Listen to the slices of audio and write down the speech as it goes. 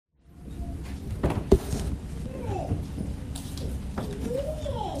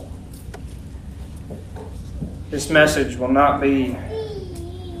This message will not be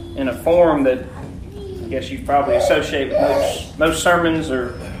in a form that I guess you probably associate with most sermons,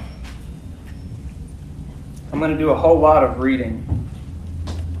 or I'm going to do a whole lot of reading.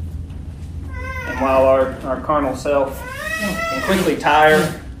 And while our carnal self can quickly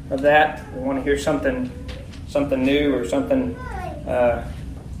tire of that, we want to hear something new or something to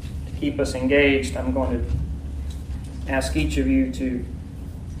keep us engaged, I'm going to ask each of you to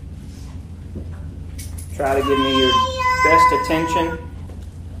try to give me your best attention,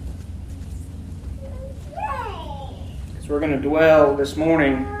 because we're going to dwell this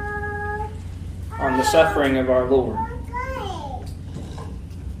morning on the suffering of our Lord.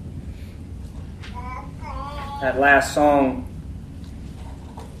 That last song,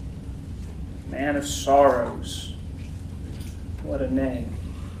 Man of Sorrows, what a name.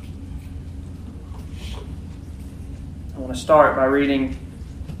 I want to start by reading.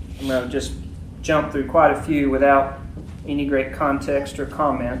 I'm going to just jump through quite a few without any great context or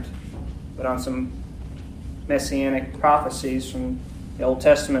comment, but on some messianic prophecies from the Old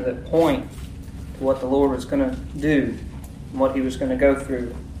Testament that point to what the Lord was going to do and what He was going to go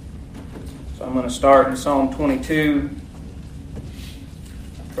through. So I'm going to start in Psalm 22,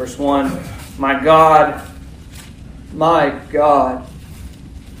 verse 1. My God,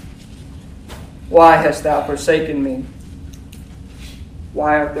 why hast thou forsaken me?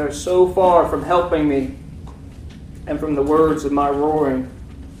 Why art thou so far from helping me and from the words of my roaring?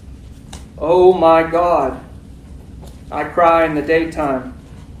 O my God, I cry in the daytime,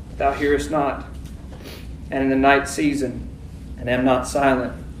 thou hearest not, and in the night season, and am not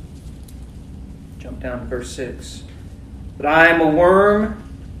silent. Jump down to verse 6. But I am a worm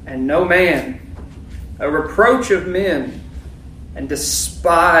and no man, a reproach of men, and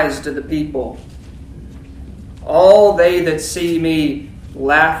despised of the people. All they that see me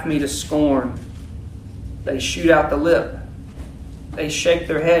laugh me to scorn. They shoot out the lip. They shake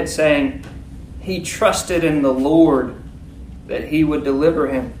their head, saying, He trusted in the Lord that He would deliver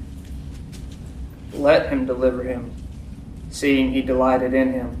him. Let Him deliver him, seeing He delighted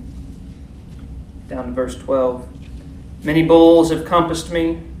in him. Down to verse 12. Many bulls have compassed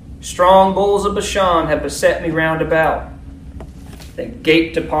me. Strong bulls of Bashan have beset me round about. They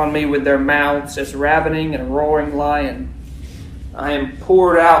gaped upon me with their mouths as ravening and roaring lion. I am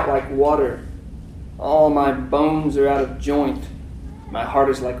poured out like water. All my bones are out of joint. My heart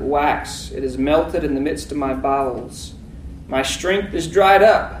is like wax. It is melted in the midst of my bowels. My strength is dried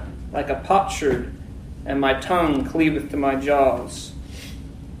up like a potsherd, and my tongue cleaveth to my jaws.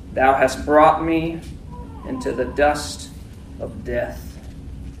 Thou hast brought me into the dust of death.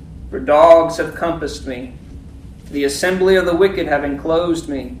 For dogs have compassed me. The assembly of the wicked have enclosed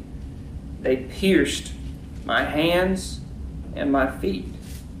me. They pierced my hands and my feet.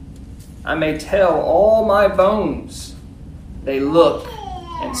 I may tell all my bones. They look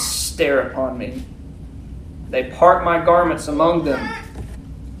and stare upon me. They part my garments among them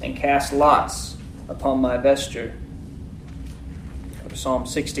and cast lots upon my vesture. Go to Psalm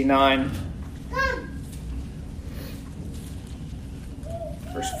 69.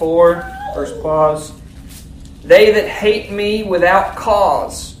 Verse 4, first clause. They that hate me without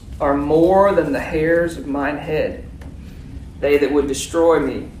cause are more than the hairs of mine head. They that would destroy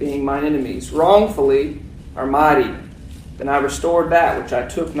me, being mine enemies, wrongfully are mighty. Then I restored that which I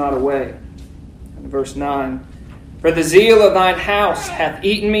took not away. And verse 9. For the zeal of thine house hath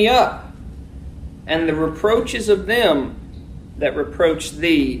eaten me up, and the reproaches of them that reproach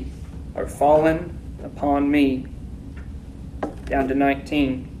thee are fallen upon me. Down to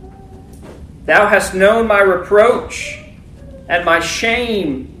 19. Thou hast known my reproach, and my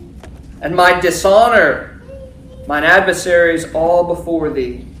shame, and my dishonor. Mine adversaries all before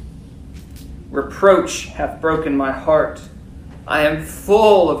thee. Reproach hath broken my heart. I am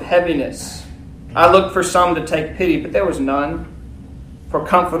full of heaviness. I looked for some to take pity, but there was none. For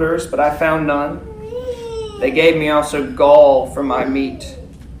comforters, but I found none. They gave me also gall for my meat,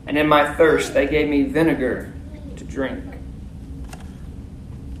 and in my thirst they gave me vinegar to drink.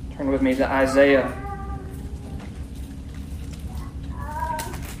 Turn with me to Isaiah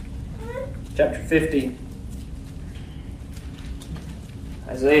chapter 50.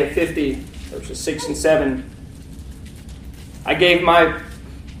 Isaiah 50, verses 6 and 7. I gave my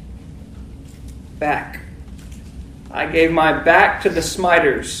back to the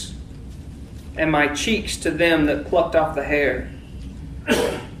smiters, and my cheeks to them that plucked off the hair.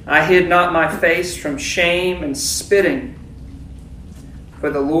 I hid not my face from shame and spitting. For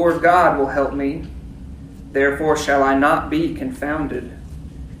the Lord God will help me. Therefore shall I not be confounded.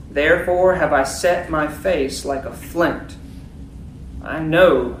 Therefore have I set my face like a flint. I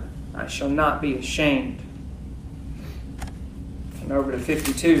know I shall not be ashamed. And over to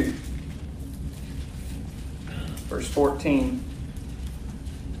 52, verse 14.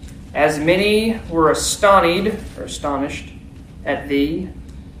 As many were astonished at thee,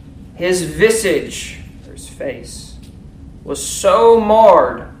 his visage, or his face, was so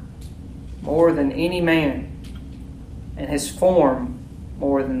marred more than any man, and his form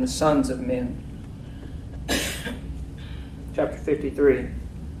more than the sons of men. Chapter 53.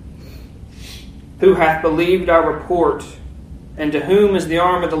 Who hath believed our report, and to whom is the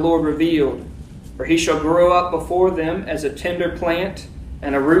arm of the Lord revealed? For he shall grow up before them as a tender plant,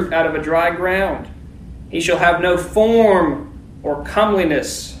 and a root out of a dry ground. He shall have no form or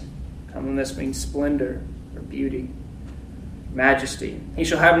comeliness. Comeliness means splendor or beauty, majesty. He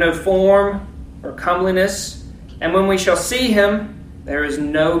shall have no form or comeliness, and when we shall see him, there is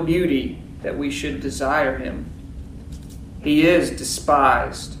no beauty that we should desire him. He is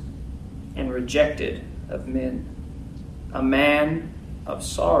despised and rejected of men, a man of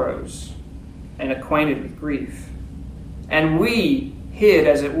sorrows and acquainted with grief. And we hid,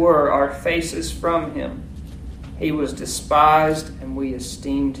 as it were, our faces from him. He was despised, and we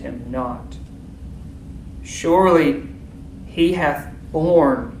esteemed him not. Surely he hath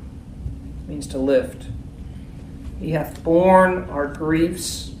borne, means to lift. He hath borne our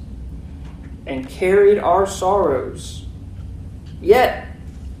griefs and carried our sorrows. Yet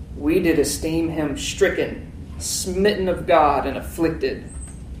we did esteem him stricken, smitten of God, and afflicted.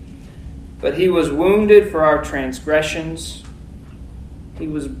 But he was wounded for our transgressions. He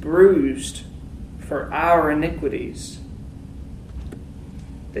was bruised for our iniquities.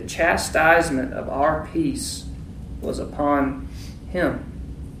 The chastisement of our peace was upon him,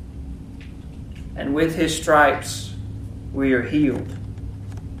 and with his stripes we are healed.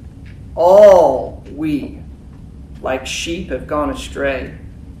 All we, like sheep, have gone astray.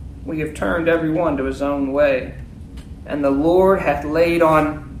 We have turned every one to his own way, and the Lord hath laid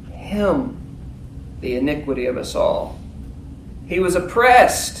on him the iniquity of us all. He was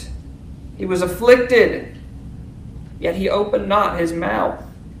oppressed, he was afflicted, yet he opened not his mouth.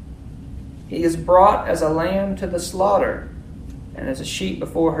 He is brought as a lamb to the slaughter, and as a sheep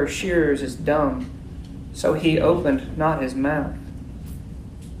before her shearers is dumb, so he opened not his mouth.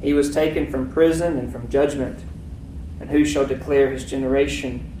 He was taken from prison and from judgment, and who shall declare his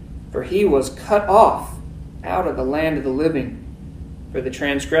generation? For he was cut off out of the land of the living. For the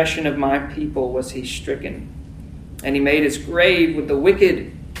transgression of my people was he stricken. And he made his grave with the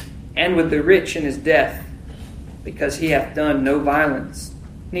wicked and with the rich in his death, because he hath done no violence,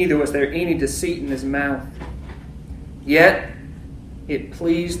 neither was there any deceit in his mouth. Yet it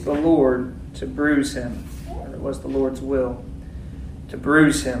pleased the Lord to bruise him, or it was the Lord's will to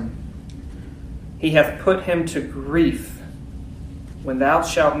bruise him. He hath put him to grief, when thou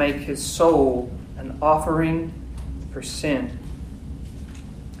shalt make his soul an offering for sin.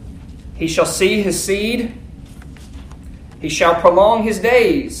 He shall see his seed, he shall prolong his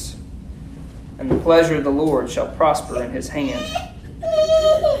days, and the pleasure of the Lord shall prosper in his hand.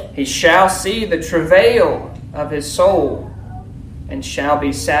 He shall see the travail of his soul, and shall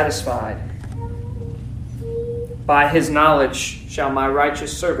be satisfied. By his knowledge shall my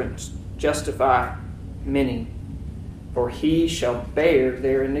righteous servant justify many, for he shall bear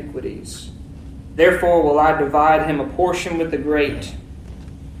their iniquities. Therefore will I divide him a portion with the great,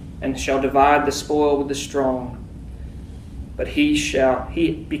 and shall divide the spoil with the strong. But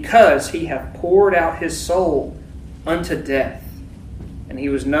because he hath poured out his soul unto death, and he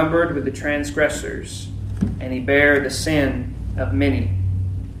was numbered with the transgressors, and he bare the sin of many,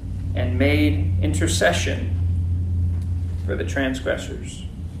 and made intercession for the transgressors.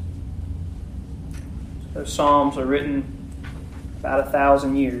 Those Psalms are written about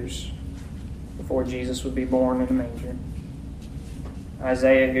 1,000 years before Jesus would be born in a manger.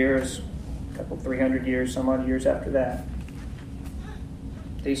 Isaiah here is a couple 300 years, some odd years after that.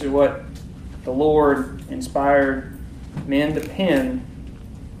 These are what the Lord inspired men to pen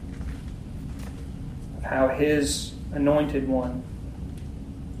of how his anointed one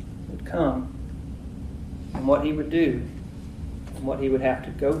would come and what he would do and what he would have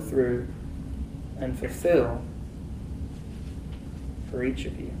to go through and fulfill for each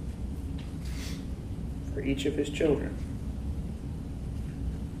of you, for each of his children.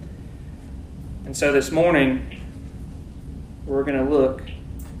 And so this morning, we're going to look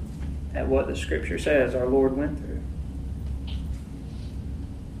at what the Scripture says our Lord went through.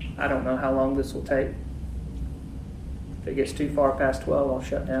 I don't know how long this will take. If it gets too far past 12, I'll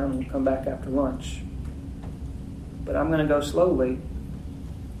shut down and we'll come back after lunch. But I'm going to go slowly,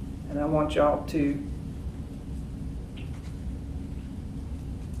 and I want y'all to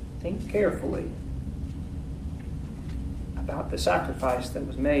think carefully about the sacrifice that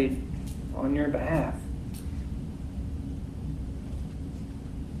was made on your behalf.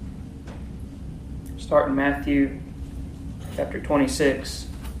 Start in Matthew chapter 26.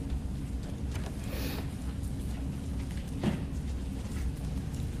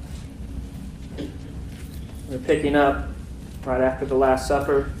 We're picking up right after the Last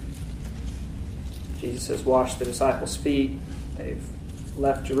Supper. Jesus has washed the disciples' feet. They've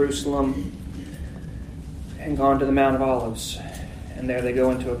left Jerusalem and gone to the Mount of Olives. And there they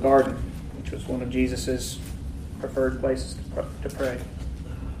go into a garden, which was one of Jesus' preferred places to pray.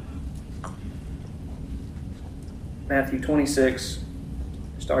 Matthew 26,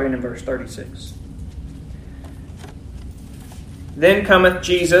 starting in verse 36. Then cometh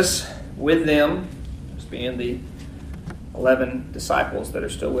Jesus with them, this being the 11 disciples that are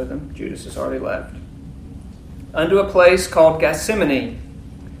still with him. Judas has already left. Unto a place called Gethsemane,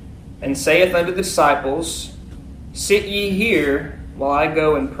 and saith unto the disciples, Sit ye here, while I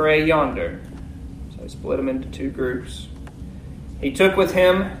go and pray yonder. So he split them into two groups. He took with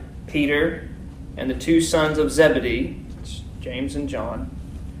him Peter and the two sons of Zebedee, James and John,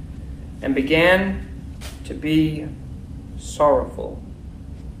 and began to be sorrowful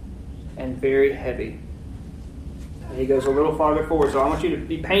and very heavy. And he goes a little farther forward. So I want you to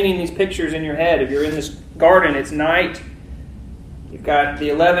be painting these pictures in your head. If you're in this garden, it's night. You've got the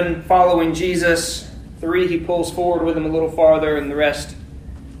 11 following Jesus. 3 he pulls forward with him a little farther, and the rest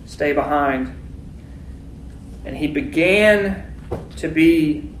stay behind. And he began to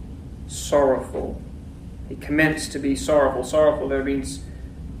be sorrowful. He commenced to be sorrowful. Sorrowful there means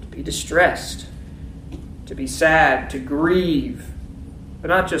to be distressed, to be sad, to grieve. But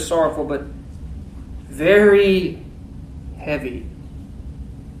not just sorrowful, but very heavy.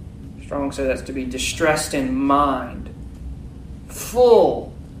 Strong says that's to be distressed in mind,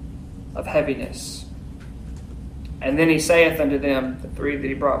 full of heaviness. And then he saith unto them, the 3 that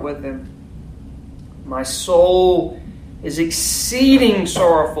he brought with him, My soul is exceeding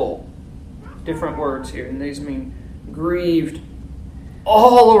sorrowful. Different words here, and these mean grieved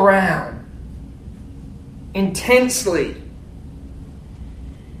all around, intensely.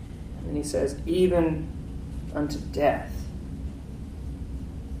 And he says, even unto death.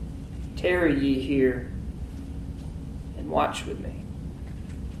 Tarry ye here and watch with me.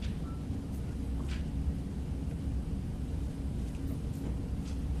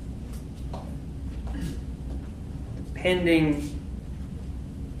 The pending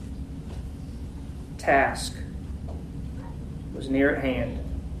task was near at hand,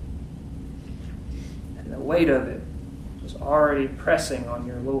 and the weight of it was already pressing on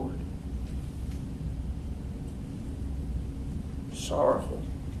your Lord. Sorrowful,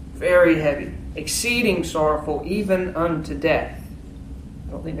 very heavy, exceeding sorrowful, even unto death.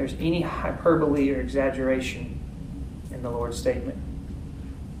 I don't think there's any hyperbole or exaggeration in the Lord's statement.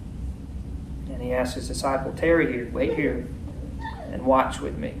 And he asked his disciple, Tarry here, wait here, and watch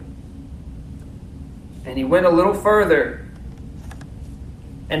with me. And he went a little further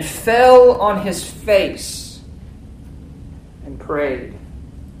and fell on his face and prayed.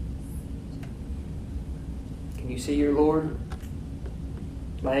 Can you see your Lord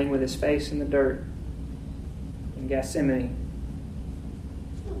laying with his face in the dirt in Gethsemane,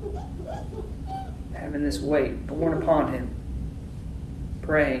 having this weight borne upon him,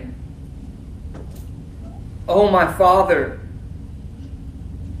 praying, Oh, my Father.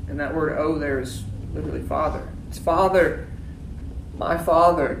 And that word "oh" there is literally Father. It's Father, my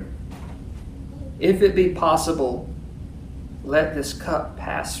Father, if it be possible, let this cup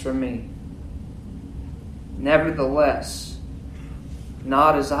pass from me. Nevertheless,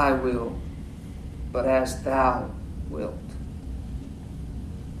 not as I will, but as thou wilt.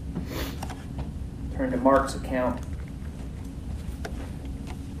 Turn to Mark's account.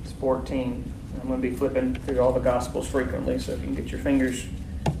 It's 14. I'm going to be flipping through all the Gospels frequently, so if you can get your fingers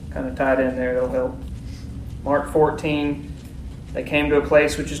kind of tied in there, it'll help. Mark 14, they came to a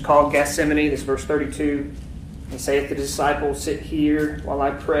place which is called Gethsemane. This is verse 32. He saith to the disciples, Sit here while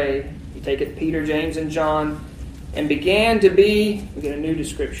I pray. He taketh Peter, James, and John, and began to be, we get a new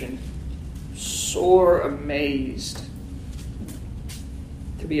description, sore amazed,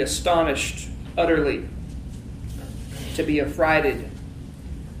 to be astonished utterly, to be affrighted.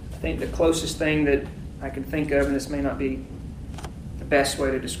 I think the closest thing that I can think of, and this may not be the best way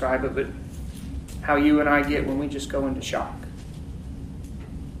to describe it, but how you and I get when we just go into shock.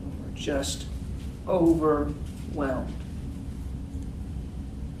 We're just overwhelmed.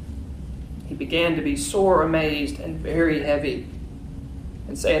 He began to be sore amazed and very heavy,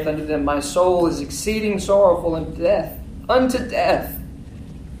 and saith unto them, My soul is exceeding sorrowful unto death.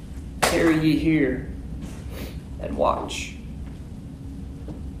 Tarry ye here and watch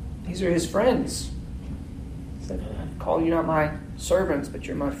These are his friends. He said, I call you not my servants, but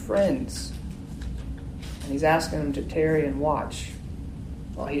you're my friends. And he's asking them to tarry and watch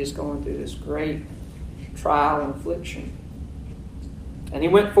while he is going through this great trial and affliction. And he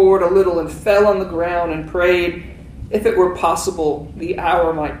went forward a little and fell on the ground and prayed, if it were possible, the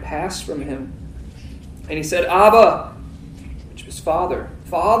hour might pass from him. And he said, Abba, which was Father,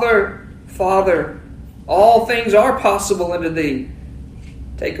 Father, Father, all things are possible unto thee.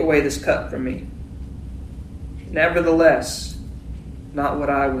 Take away this cup from me. Nevertheless, not what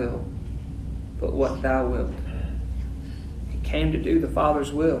I will, but what thou wilt. He came to do the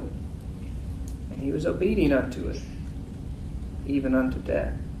Father's will, and he was obedient unto it, even unto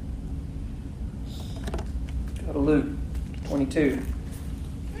death. Go to Luke 22.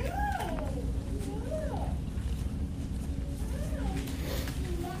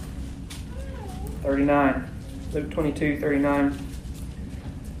 Luke 22:39.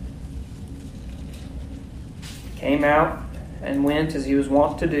 Came out and went, as he was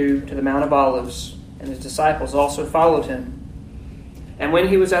wont to do, to the Mount of Olives, and his disciples also followed him. And when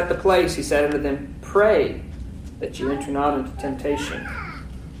he was at the place, he said unto them, Pray that you enter not into temptation.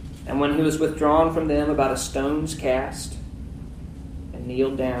 And when he was withdrawn from them about a stone's cast, and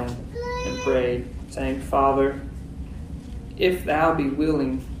kneeled down and prayed, saying, Father, if thou be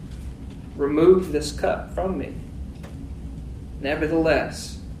willing, remove this cup from me.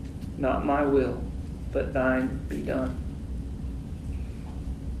 Nevertheless, not my will, but thine be done.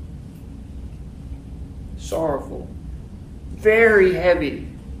 Sorrowful, very heavy,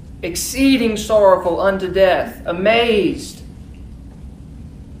 exceeding sorrowful unto death, amazed.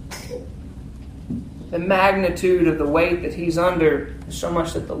 The magnitude of the weight that he's under is so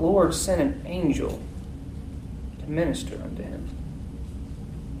much that the Lord sent an angel to minister unto him.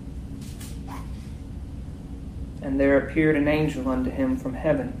 And there appeared an angel unto him from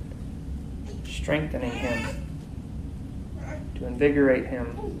heaven, strengthening him, to invigorate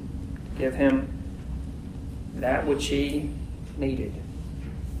him, to give him that which he needed.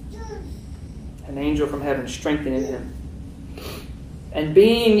 An angel from heaven strengthening him. And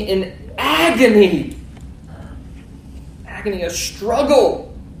being in agony, a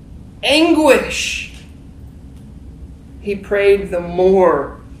struggle, anguish, he prayed the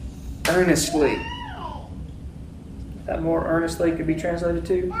more earnestly. That more earnestly could be translated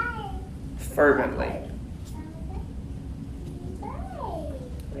to fervently.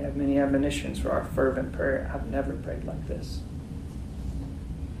 We have many admonitions for our fervent prayer. I've never prayed like this.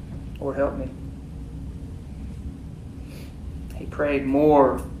 Lord, help me. He prayed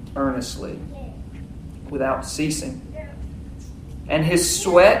more earnestly, without ceasing. And his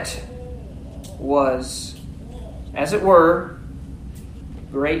sweat was, as it were,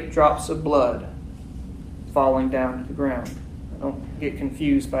 great drops of blood falling down to the ground. Don't get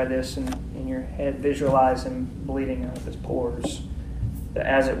confused by this and in your head visualize him bleeding out of his pores.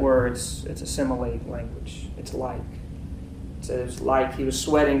 As it were, it's a simile language. It's like. It says like he was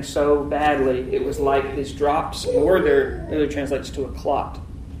sweating so badly, it was like his drops. The word there really translates to a clot.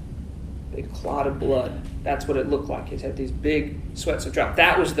 Big clot of blood. That's what it looked like. He had these big sweats of drop.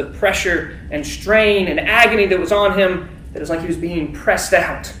 That was the pressure and strain and agony that was on him. That was like he was being pressed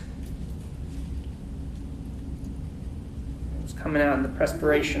out. It was coming out in the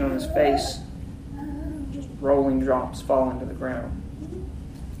perspiration on his face. Just rolling drops falling to the ground.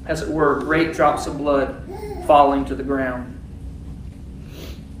 As it were, great drops of blood falling to the ground.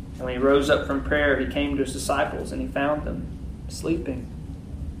 And when he rose up from prayer, he came to his disciples and he found them sleeping.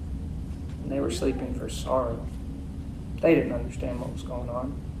 And they were sleeping for sorrow. They didn't understand what was going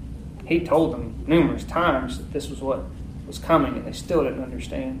on. He told them numerous times that this was what was coming, and they still didn't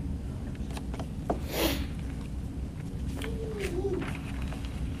understand.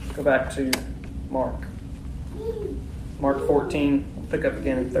 Go back to Mark. Mark 14, we'll pick up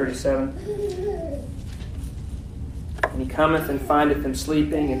again in 37. And he cometh and findeth them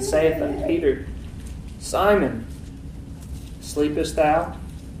sleeping, and saith unto Peter, Simon, sleepest thou?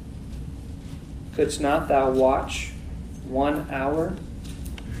 Couldst not thou watch 1 hour?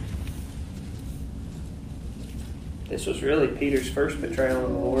 This was really Peter's first betrayal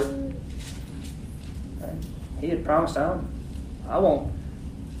of the Lord. Right? He had promised, I won't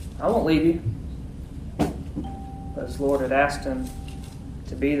leave you. But his Lord had asked him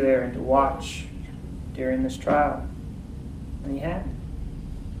to be there and to watch during this trial. And he hadn't.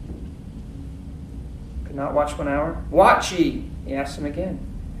 Could not watch 1 hour. Watch ye, he asked him again,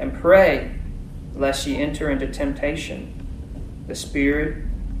 and pray, lest ye enter into temptation. The spirit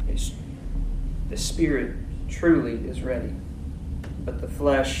truly is ready, but the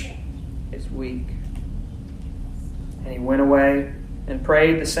flesh is weak. And he went away and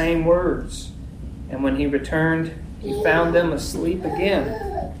prayed the same words. And when he returned, he found them asleep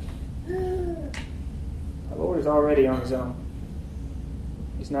again. The Lord is already on his own.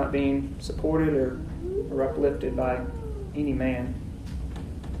 He's not being supported or uplifted by any man.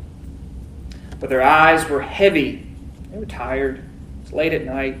 But their eyes were heavy. They were tired. It was late at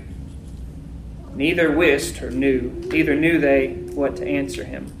night. Neither knew they what to answer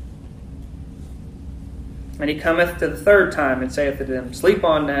him. And he cometh to the third time and saith to them, Sleep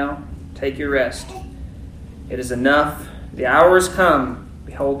on now, take your rest. It is enough. The hour is come.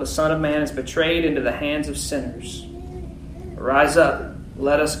 Behold, the Son of Man is betrayed into the hands of sinners. Rise up,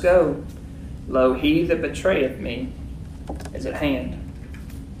 let us go. Lo, he that betrayeth me is at hand.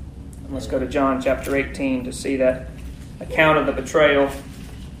 And let's go to John chapter 18 to see that account of the betrayal.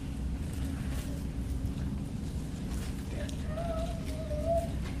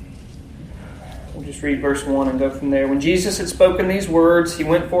 We'll just read verse 1 and go from there. When Jesus had spoken these words, he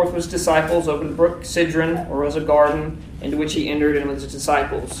went forth with his disciples over the brook Cedron, or was a garden, into which he entered and with his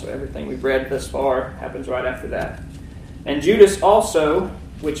disciples. So everything we've read thus far happens right after that. And Judas also,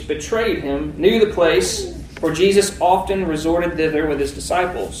 which betrayed him, knew the place, for Jesus often resorted thither with his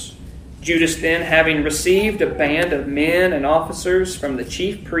disciples. Judas then, having received a band of men and officers from the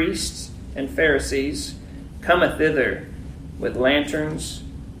chief priests and Pharisees, cometh thither with lanterns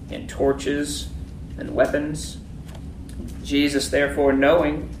and torches and weapons. Jesus, therefore,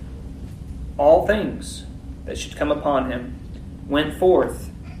 knowing all things that should come upon him, went forth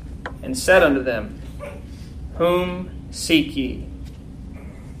and said unto them, Whom seek ye?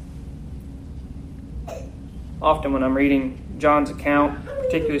 Often when I'm reading John's account,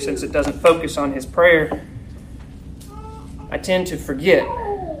 particularly since it doesn't focus on his prayer, I tend to forget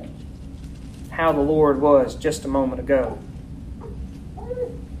how the Lord was just a moment ago.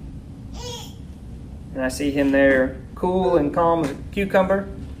 And I see him there cool and calm as a cucumber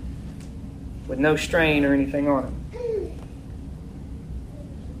with no strain or anything on him.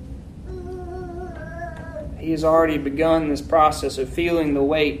 He has already begun this process of feeling the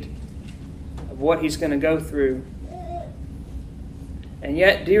weight of what he's going to go through. And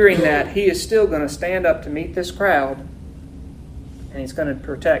yet, during that, he is still going to stand up to meet this crowd, and he's going to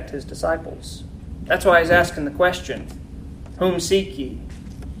protect his disciples. That's why he's asking the question, Whom seek ye?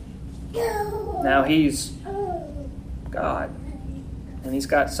 Now he's God, and he's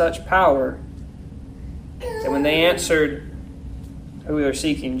got such power that when they answered who they were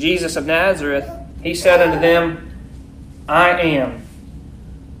seeking, Jesus of Nazareth, he said unto them, I am.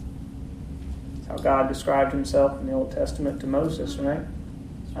 That's how God described himself in the Old Testament to Moses, right?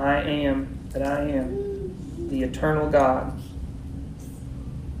 I am that I am, the eternal God.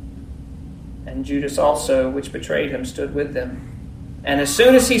 And Judas also, which betrayed him, stood with them. And as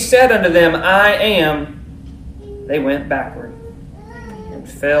soon as he said unto them, I am, they went backward and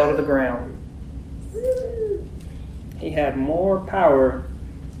fell to the ground. He had more power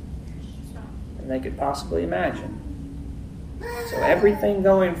than they could possibly imagine. So everything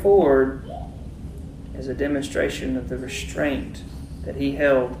going forward is a demonstration of the restraint that he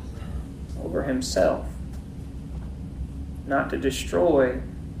held over himself, not to destroy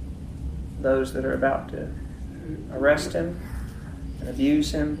those that are about to arrest him and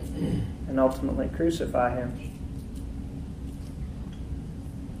abuse him and ultimately crucify him.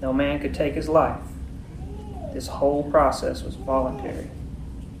 No man could take his life. This whole process was voluntary.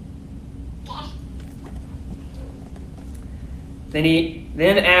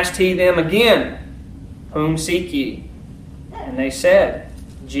 Then asked he them again, Whom seek ye? And they said,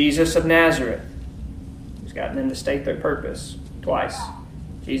 Jesus of Nazareth. He's gotten them to state their purpose twice.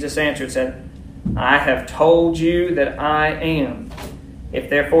 Jesus answered, said, I have told you that I am. If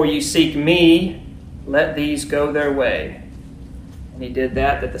therefore you seek me, let these go their way. And he did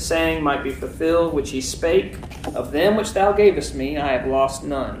that the saying might be fulfilled, which he spake, Of them which thou gavest me, I have lost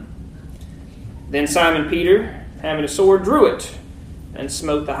none. Then Simon Peter, having a sword, drew it, and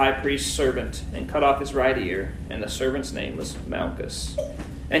smote the high priest's servant, and cut off his right ear, and the servant's name was Malchus.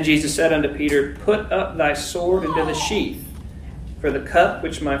 And Jesus said unto Peter, Put up thy sword into the sheath, for the cup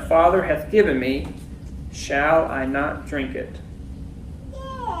which my Father hath given me, shall I not drink it?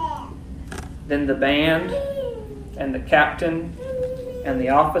 Then the band, and the captain, and the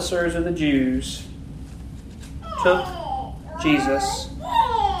officers of the Jews took Jesus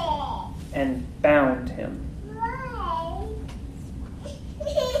and bound him.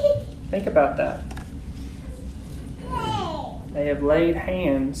 Think about that. They have laid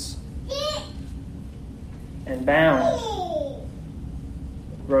hands and bound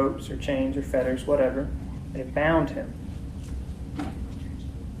ropes or chains or fetters, whatever. They've bound him.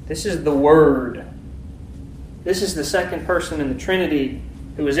 This is the Word This is the second person in the Trinity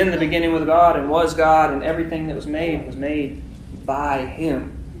who was in the beginning with God, and everything that was made by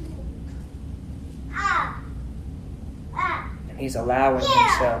Him. And He's allowing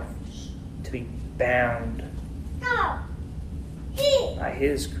Himself to be bound by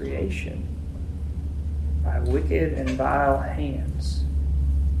His creation, by wicked and vile hands.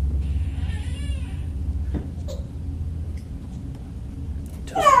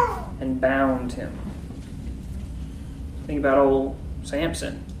 Took and bound him. Think about old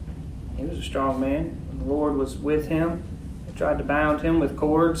Samson. He was a strong man. When the Lord was with him, they tried to bound him with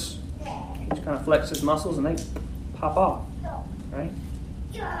cords. He just kind of flexed his muscles and they pop off. Right?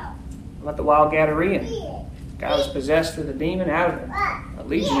 What about the wild Gadarene? Guy was possessed with a demon, a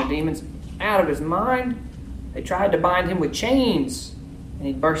legion of demons, out of his mind. They tried to bind him with chains, and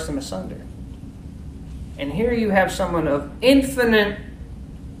he burst them asunder. And here you have someone of infinite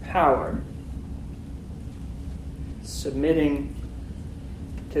power submitting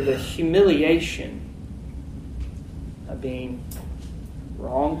to the humiliation of being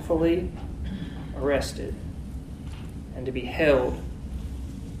wrongfully arrested and to be held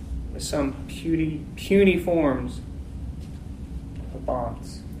with some puny forms of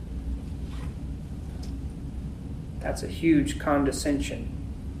bonds. That's a huge condescension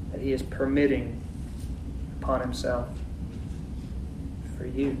that He is permitting upon Himself for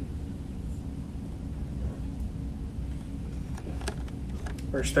you.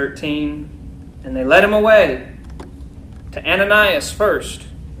 Verse 13, and they led him away to Ananias first.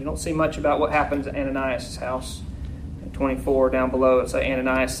 We don't see much about what happens at Ananias' house. In 24 down below, it says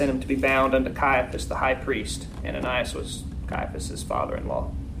Ananias sent him to be bound unto Caiaphas the high priest. Ananias was Caiaphas' father-in-law.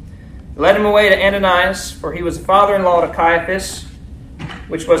 Led him away to Ananias, for he was the father-in-law to Caiaphas,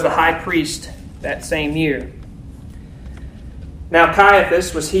 which was the high priest that same year. Now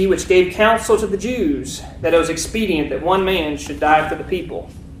Caiaphas was he which gave counsel to the Jews, that it was expedient that one man should die for the people.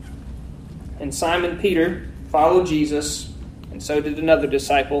 And Simon Peter followed Jesus, and so did another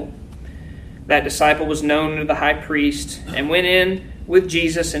disciple. That disciple was known to the high priest, and went in with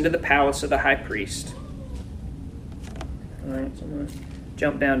Jesus into the palace of the high priest. All right, so I'm going to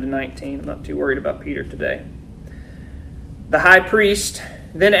jump down to 19. I'm not too worried about Peter today. The high priest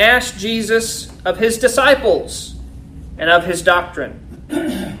then asked Jesus of his disciples and of his doctrine.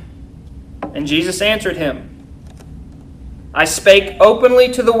 And Jesus answered him, I spake openly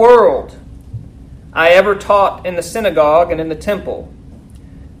to the world. I ever taught in the synagogue and in the temple,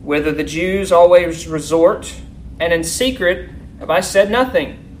 whither the Jews always resort, and in secret have I said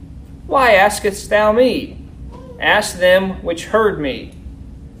nothing. Why askest thou me? Ask them which heard me.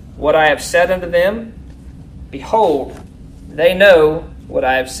 What I have said unto them, behold, they know what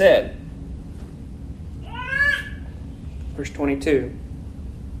I have said. Verse 22.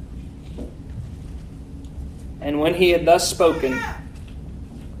 And when he had thus spoken,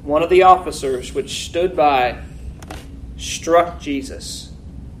 one of the officers which stood by struck Jesus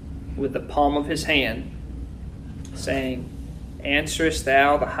with the palm of his hand, saying, Answerest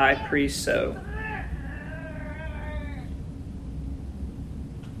thou the high priest so?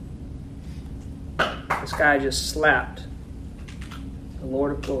 This guy just slapped the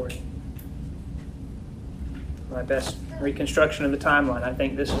Lord of glory. My best reconstruction of the timeline, I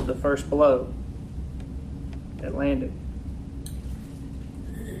think this is the first blow that landed.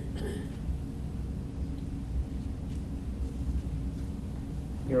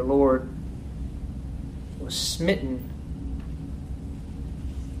 Your Lord was smitten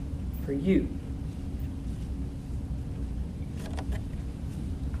for you.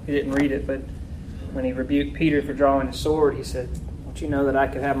 He didn't read it, but when he rebuked Peter for drawing his sword, he said, Don't you know that I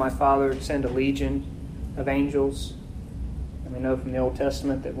could have my Father send a legion of angels? And we know from the Old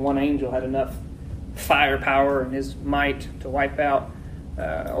Testament that one angel had enough firepower and his might to wipe out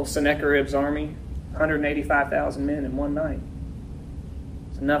old Sennacherib's army, 185,000 men in one night.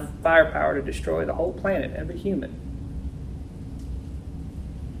 It's enough firepower to destroy the whole planet, every human.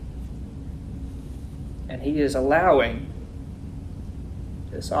 And he is allowing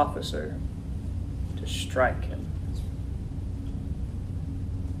this officer to strike him.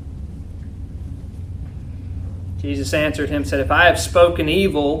 Jesus answered him, said, If I have spoken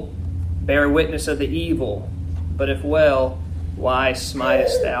evil, bear witness of the evil. But if well, why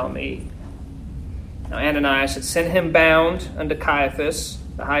smitest thou me? Now Ananias had sent him bound unto Caiaphas,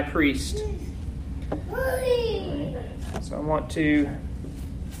 the high priest. So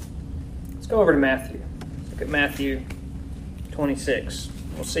let's go over to Matthew. Look at Matthew 26.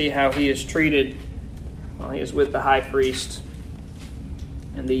 We'll see how he is treated while he is with the high priest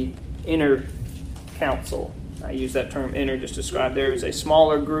and the inner council. I use that term inner just to describe there is a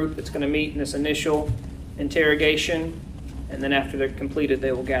smaller group that's going to meet in this initial interrogation, and then after they're completed,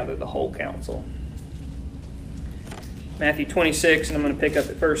 they will gather the whole council. Matthew 26, and I'm going to pick up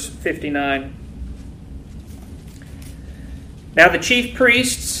at verse 59. Now the chief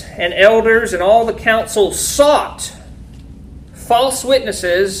priests and elders and all the council sought false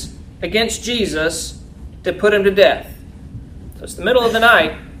witnesses against Jesus to put him to death. So it's the middle of the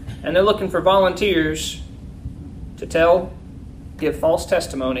night, and they're looking for volunteers to give false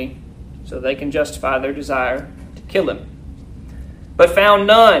testimony so they can justify their desire to kill him. But found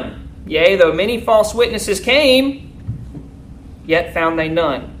none. Yea, though many false witnesses came, yet found they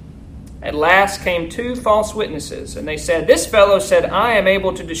none. At last came 2 false witnesses, and they said, This fellow said, I am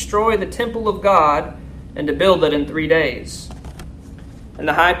able to destroy the temple of God and to build it in 3 days. And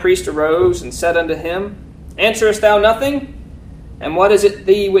the high priest arose and said unto him, Answerest thou nothing? And what is it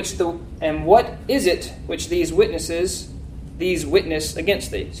which these witness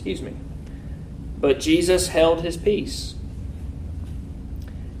against thee? But Jesus held his peace.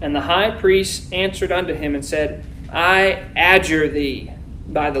 And the high priest answered unto him and said, I adjure thee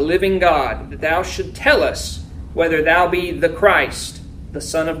by the living God, that thou should tell us whether thou be the Christ, the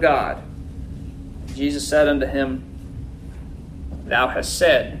Son of God. Jesus said unto him, Thou hast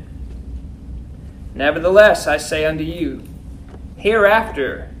said. Nevertheless, I say unto you,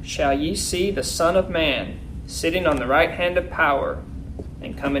 hereafter shall ye see the Son of Man sitting on the right hand of power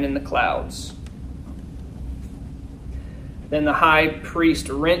and coming in the clouds. Then the high priest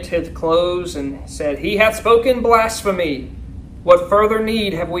rent his clothes and said, He hath spoken blasphemy. What further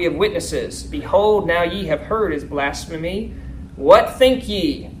need have we of witnesses? Behold, now ye have heard his blasphemy. What think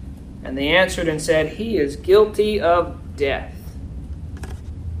ye? And they answered and said, He is guilty of death.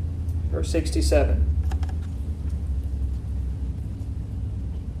 Verse 67.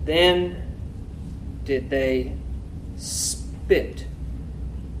 Then did they spit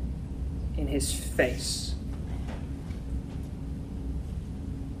in his face.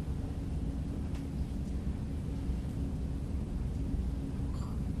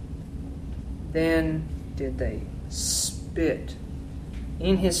 Then did they spit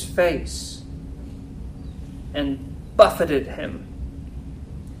in his face and buffeted him.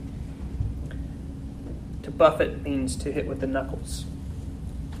 To buffet means to hit with the knuckles.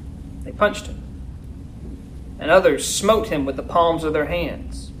 They punched him. And others smote him with the palms of their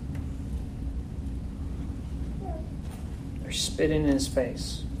hands. They're spitting in his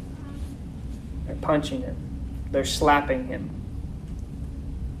face. They're punching him. They're slapping him.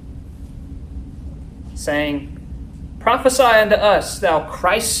 Saying, Prophesy unto us, thou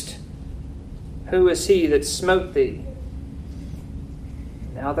Christ. Who is he that smote thee?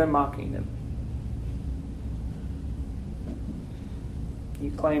 Now they're mocking him. You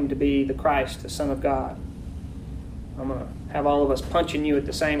claim to be the Christ, the Son of God. I'm going to have all of us punching you at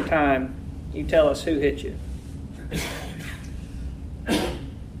the same time. You tell us who hit you.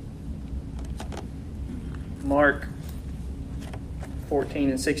 Mark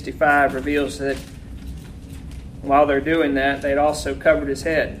 14:65 reveals that while they're doing that, they'd also covered his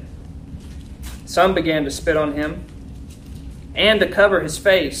head. Some began to spit on him, and to cover his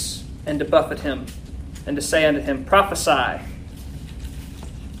face, and to buffet him, and to say unto him, Prophesy.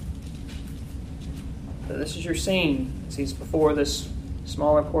 So this is your scene as he's before this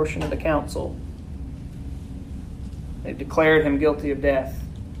smaller portion of the council. They've declared him guilty of death,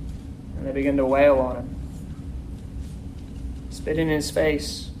 and they begin to wail on him, spitting in his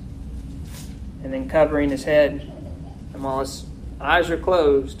face, and then covering his head, and while his eyes are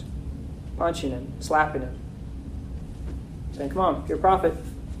closed, punching him, slapping him, saying, Come on, you're a prophet,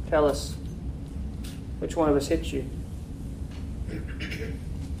 tell us which one of us hit you.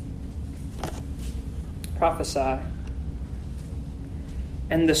 Prophesy.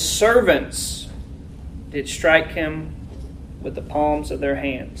 And the servants did strike him with the palms of their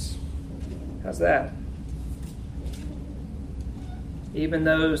hands. How's that? Even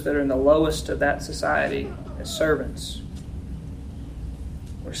those that are in the lowest of that society as servants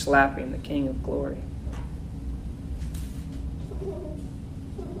were slapping the King of Glory.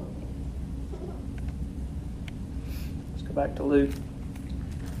 Let's go back to Luke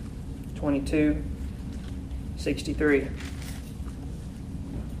 22:63.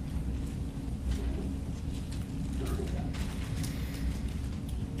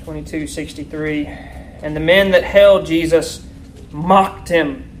 And the men that held Jesus mocked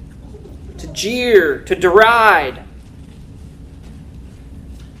him, to jeer, to deride,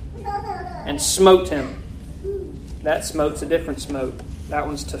 and smote him. That smote's a different smote. That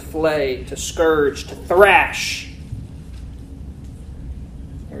one's to flay, to scourge, to thrash.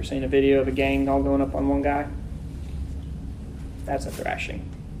 Ever seen a video of a gang all going up on one guy? That's a thrashing.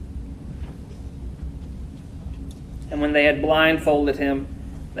 And when they had blindfolded him,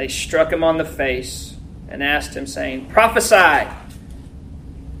 they struck him on the face and asked him, saying, Prophesy!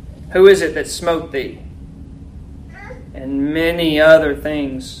 Who is it that smote thee? And many other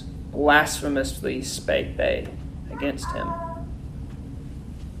things blasphemously spake they against him.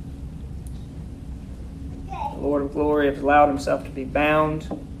 The Lord of glory has allowed himself to be bound,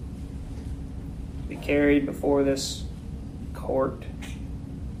 to be carried before this court,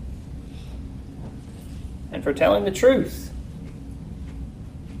 and for telling the truth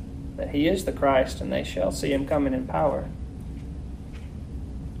that he is the Christ, and they shall see him coming in power.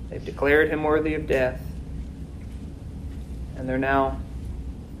 They've declared him worthy of death, and they're now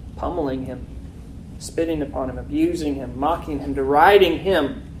pummeling him, spitting upon him, abusing him, mocking him, deriding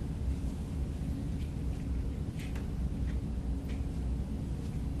him.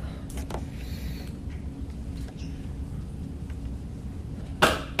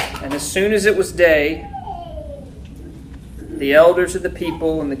 And as soon as it was day, the elders of the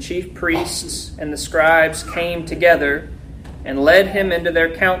people and the chief priests and the scribes came together and led him into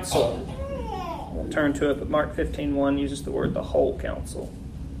their council. We'll turn to it, but Mark 15:1 uses the word the whole council.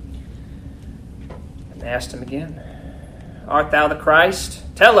 And they asked him again, Art thou the Christ?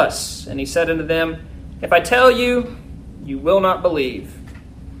 Tell us. And he said unto them, If I tell you, you will not believe.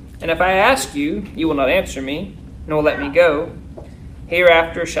 And if I ask you, you will not answer me, nor let me go.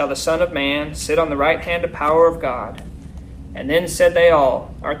 Hereafter shall the Son of Man sit on the right hand of power of God. And then said they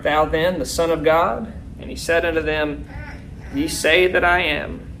all, Art thou then the Son of God? And he said unto them, Ye say that I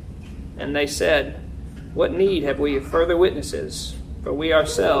am. And they said, What need have we of further witnesses? For we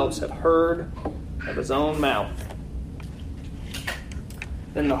ourselves have heard of his own mouth.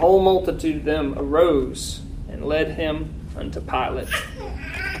 Then the whole multitude of them arose and led him unto Pilate.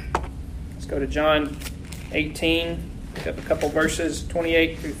 Let's go to John 18, pick up a couple verses,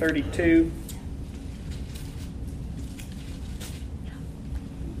 28 through 32.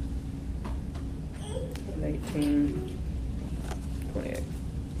 And 18. 28.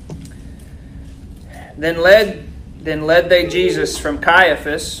 Then led they Jesus from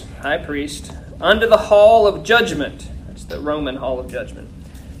Caiaphas, high priest, unto the hall of judgment. That's the Roman hall of judgment.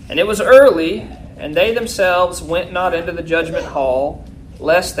 And it was early, and they themselves went not into the judgment hall,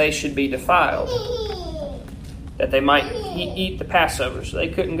 lest they should be defiled, that they might eat the Passover. So they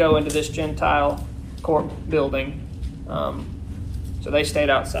couldn't go into this Gentile court building. So they stayed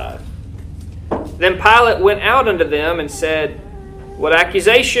outside. Then Pilate went out unto them and said, What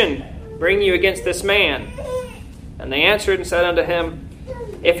accusation bring you against this man? And they answered and said unto him,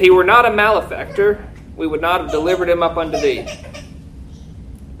 If he were not a malefactor, we would not have delivered him up unto thee.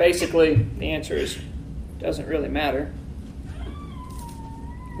 Basically, the answer is, doesn't really matter.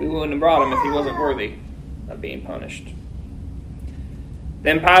 We wouldn't have brought him if he wasn't worthy of being punished.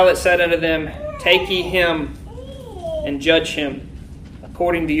 Then Pilate said unto them, Take ye him and judge him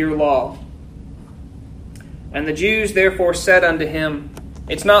according to your law. And the Jews therefore said unto him,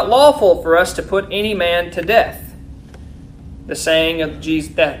 It's not lawful for us to put any man to death. The saying of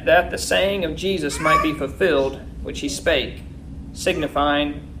Jesus, that the saying of Jesus might be fulfilled, which he spake,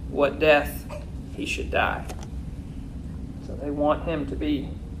 signifying what death he should die. So they want him to be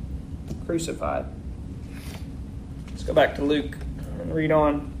crucified. Let's go back to Luke and read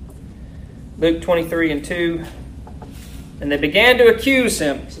on. Luke 23:2. And they began to accuse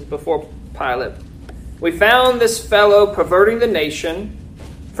him. This is before Pilate. We found this fellow perverting the nation,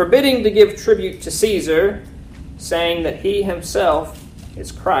 forbidding to give tribute to Caesar, saying that he himself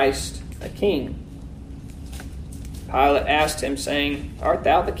is Christ, a king. Pilate asked him, saying, Art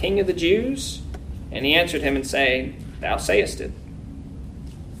thou the king of the Jews? And he answered him and saying, Thou sayest it.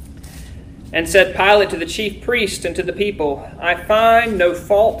 And said Pilate to the chief priest and to the people, I find no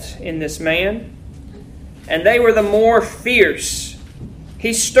fault in this man. And they were the more fierce.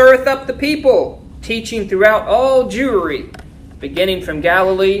 He stirreth up the people, teaching throughout all Jewry, beginning from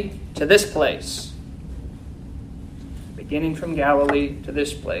Galilee to this place. Beginning from Galilee to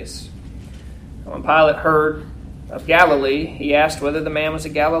this place. And when Pilate heard of Galilee, he asked whether the man was a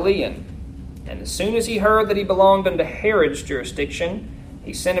Galilean. And as soon as he heard that he belonged unto Herod's jurisdiction,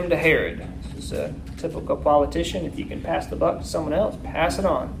 he sent him to Herod. This is a typical politician. If you can pass the buck to someone else, pass it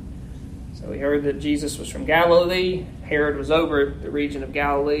on. So he heard that Jesus was from Galilee. Herod was over the region of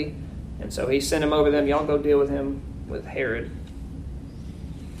Galilee. And so he sent him over them. Y'all go deal with him with Herod.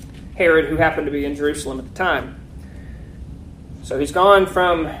 Herod, who happened to be in Jerusalem at the time. So he's gone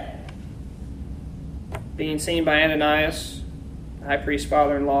from being seen by Ananias, the high priest's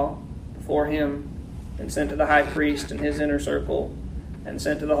father-in-law, before him, and sent to the high priest and his inner circle, and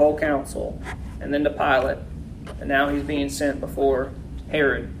sent to the whole council, and then to Pilate. And now he's being sent before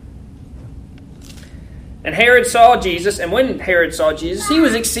Herod. And Herod saw Jesus, and when Herod saw Jesus, he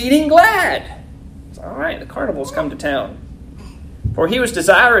was exceeding glad. It's all right, the carnival's come to town. For he was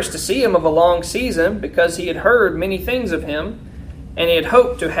desirous to see him of a long season, because he had heard many things of him, and he had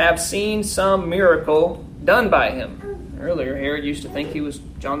hoped to have seen some miracle done by him. Earlier, Herod used to think he was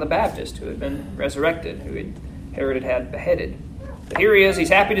John the Baptist, who had been resurrected, Herod had beheaded. But here he is, he's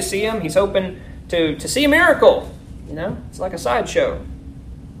happy to see him, he's hoping to see a miracle. It's like a sideshow.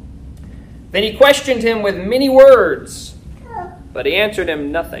 Then he questioned him with many words, but he answered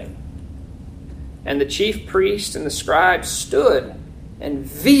him nothing. And the chief priests and the scribes stood and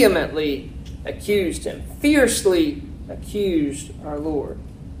vehemently accused him, fiercely accused our Lord.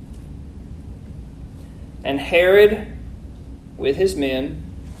 And Herod, with his men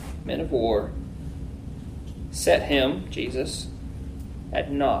of war, set him, Jesus,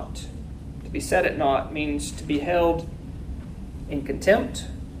 at naught. To be set at naught means to be held in contempt,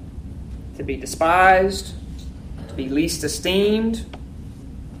 to be despised, to be least esteemed.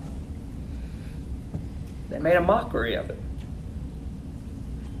 They made a mockery of it.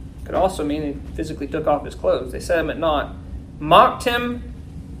 Could also mean they physically took off his clothes. They set him at naught, mocked him,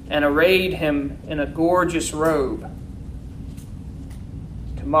 and arrayed him in a gorgeous robe.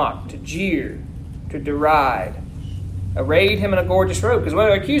 To mock, to jeer, to deride. Arrayed him in a gorgeous robe. Because what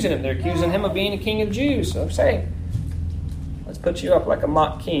are they accusing him? They're accusing him of being a king of the Jews. So say, let's put you up like a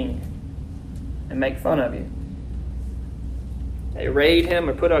mock king and make fun of you. They arrayed him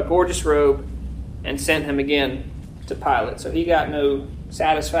or put a gorgeous robe and sent him again to Pilate. So he got no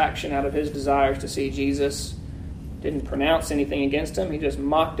satisfaction out of his desires to see Jesus. Didn't pronounce anything against him. He just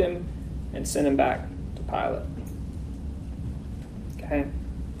mocked him and sent him back to Pilate. Okay?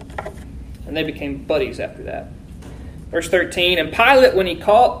 And they became buddies after that. Verse 13, and Pilate, when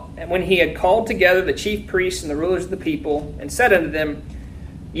he had called together the chief priests and the rulers of the people, and said unto them,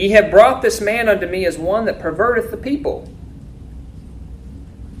 Ye have brought this man unto me as one that perverteth the people.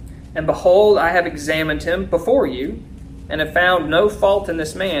 And behold, I have examined him before you, and have found no fault in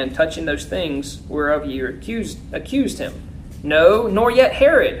this man touching those things whereof ye accused him. No, nor yet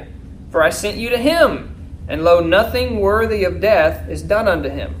Herod, for I sent you to him, and lo, nothing worthy of death is done unto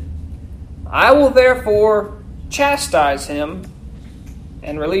him. I will therefore chastise him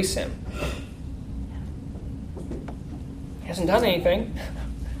and release him. He hasn't done anything,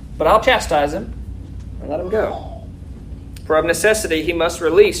 but I'll chastise him and let him go. For of necessity he must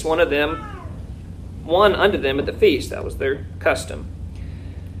release one unto them at the feast. That was their custom.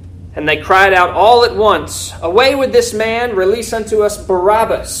 And they cried out all at once, Away with this man, release unto us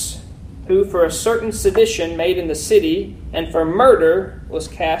Barabbas, who for a certain sedition made in the city, and for murder was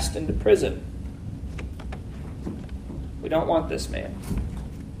cast into prison. We don't want this man.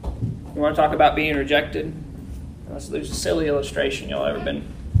 You want to talk about being rejected? Let's use a silly illustration. Y'all ever been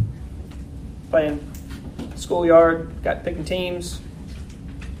playing schoolyard, got picking teams,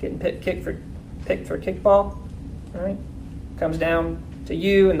 getting picked for kickball? All right? Comes down to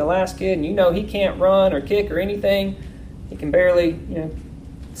you and the last kid, and you know he can't run or kick or anything. He can barely,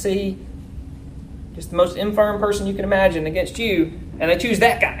 see. Just the most infirm person you can imagine against you, and they choose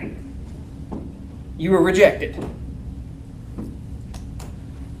that guy. You were rejected.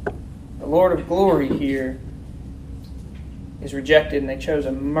 The Lord of glory here is rejected, and they chose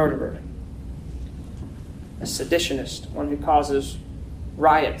a murderer, a seditionist, one who causes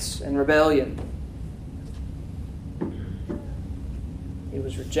riots and rebellion. He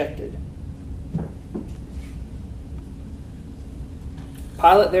was rejected.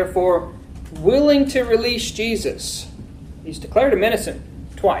 Pilate, therefore, willing to release Jesus, he's declared him innocent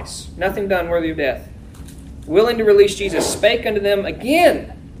twice, nothing done worthy of death. Willing to release Jesus, spake unto them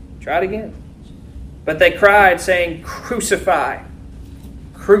again. Tried again. But they cried, saying, Crucify!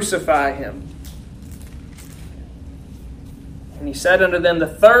 Crucify him! And he said unto them the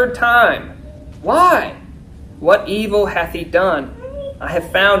third time, Why? What evil hath he done? I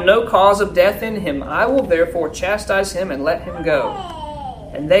have found no cause of death in him. I will therefore chastise him and let him go.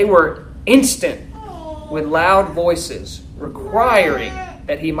 And they were instant with loud voices, requiring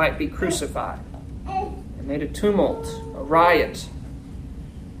that he might be crucified. And made a tumult, a riot,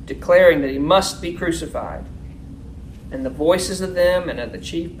 declaring that he must be crucified. And the voices of them and of the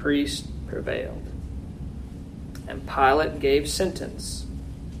chief priests prevailed. And Pilate gave sentence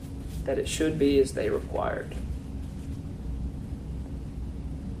that it should be as they required.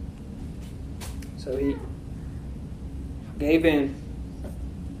 So he gave in.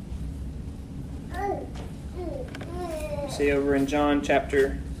 See over in John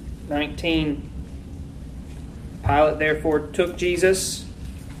chapter 19, Pilate therefore took Jesus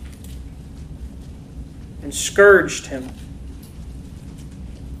and scourged him.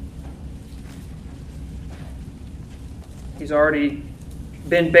 He's already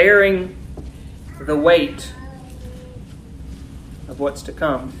been bearing the weight of what's to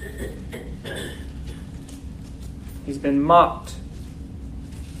come. He's been mocked.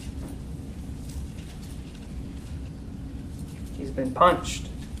 He's been punched.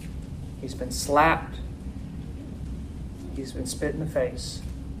 He's been slapped. He's been spit in the face.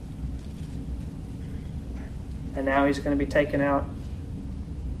 And now he's going to be taken out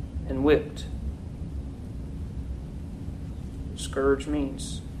and whipped. Scourge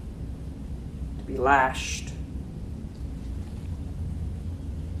means to be lashed.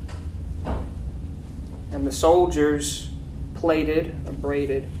 And the soldiers plaited or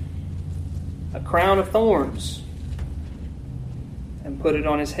braided a crown of thorns and put it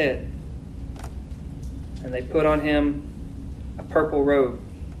on his head. And they put on him a purple robe.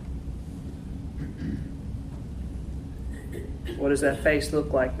 What does that face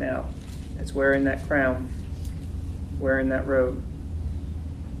look like now? It's wearing that crown, wearing that robe.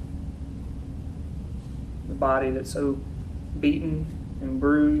 The body that's so beaten and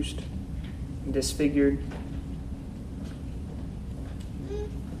bruised and disfigured.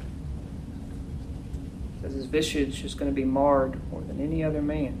 Says his visage is going to be marred more than any other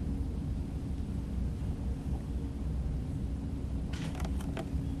man.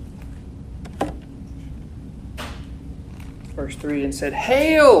 Verse 3, and said,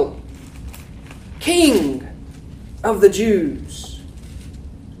 "Hail, King of the Jews!"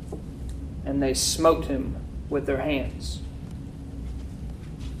 And they smote him with their hands.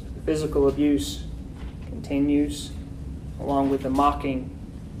 The physical abuse continues, along with the mocking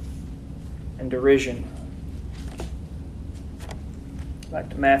and derision. Back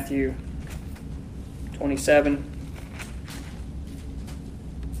to Matthew 27.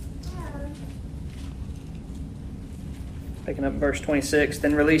 Picking up verse 26.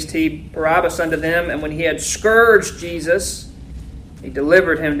 Then released he Barabbas unto them, and when he had scourged Jesus, he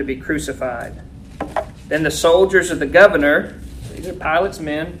delivered him to be crucified. Then the soldiers of the governor, these are Pilate's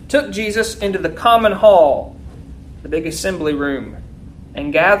men, took Jesus into the common hall, the big assembly room,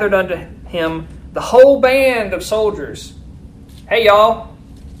 and gathered unto him the whole band of soldiers. Hey y'all,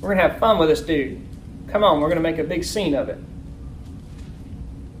 we're going to have fun with this dude. Come on, we're going to make a big scene of it.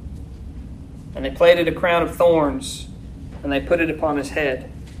 And they plaited a crown of thorns, and they put it upon his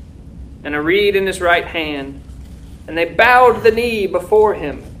head, and a reed in his right hand. And they bowed the knee before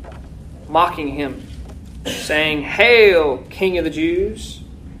him, mocking him, saying, "Hail, King of the Jews!"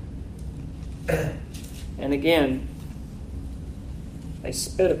 And again, they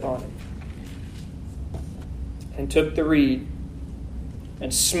spit upon him, and took the reed,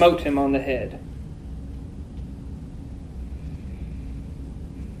 and smote him on the head.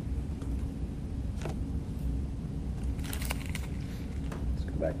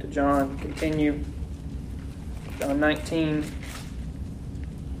 Back to John, continue. John 19.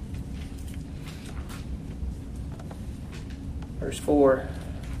 Verse 4.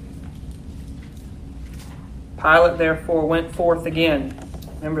 Pilate therefore went forth again.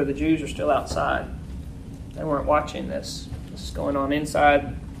 Remember, the Jews are still outside. They weren't watching this. This is going on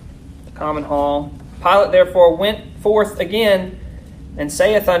inside the common hall. Pilate therefore went forth again and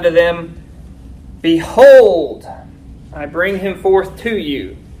saith unto them, "Behold, I bring him forth to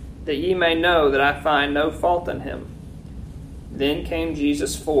you, that ye may know that I find no fault in him." Then came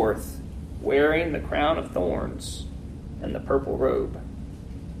Jesus forth, wearing the crown of thorns and the purple robe.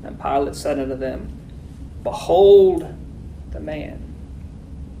 And Pilate said unto them, "Behold the man."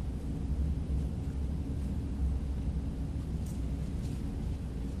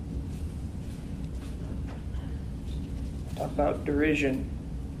 Talk about derision.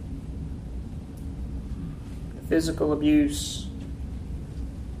 Physical abuse,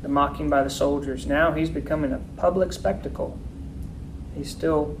 the mocking by the soldiers. Now he's becoming a public spectacle. He's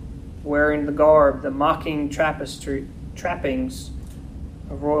still wearing the garb, the mocking trappings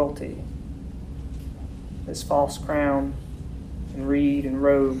of royalty. This false crown and reed and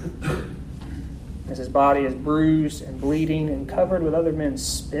robe. As his body is bruised and bleeding and covered with other men's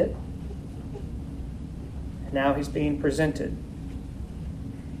spit. And now he's being presented.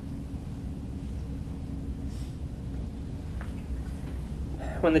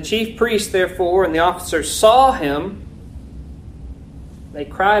 When the chief priests, therefore, and the officers saw him, they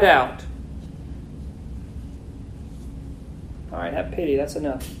cried out. All right, have pity. That's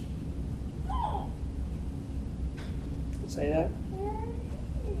enough. Say that?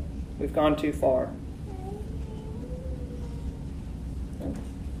 We've gone too far.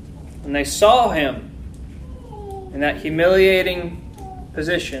 When they saw him in that humiliating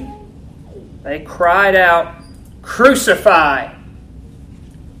position, they cried out, "Crucify!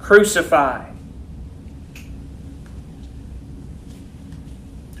 Crucify!"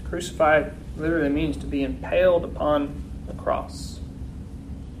 Crucified literally means to be impaled upon the cross.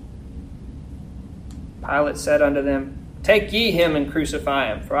 Pilate said unto them, Take ye him and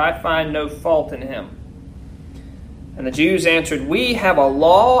crucify him, for I find no fault in him. And the Jews answered, We have a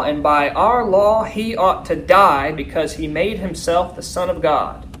law, and by our law he ought to die, because he made himself the Son of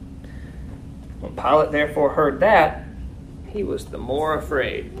God. When Pilate therefore heard that, he was the more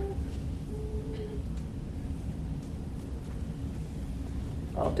afraid.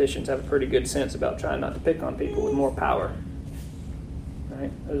 Politicians have a pretty good sense about trying not to pick on people with more power. Right?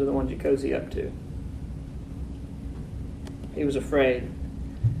 Those are the ones you cozy up to. He was afraid.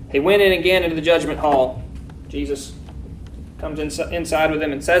 He went in again into the judgment hall. Jesus comes inside with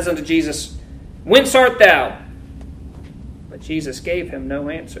him and says unto Jesus, Whence art thou? But Jesus gave him no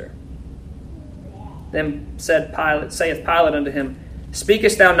answer. Then saith Pilate unto him,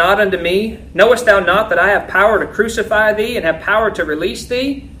 Speakest thou not unto me? Knowest thou not that I have power to crucify thee, and have power to release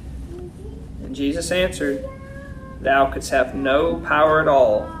thee? And Jesus answered, Thou couldst have no power at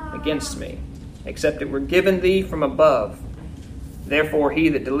all against me, except it were given thee from above. Therefore he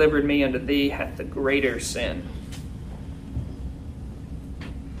that delivered me unto thee hath the greater sin.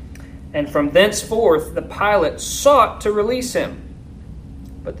 And from thenceforth the Pilate sought to release him.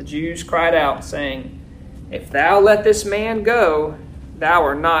 But the Jews cried out, saying, If thou let this man go, thou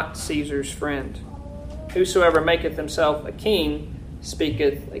art not Caesar's friend. Whosoever maketh himself a king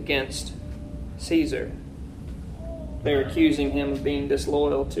speaketh against Caesar. They're accusing him of being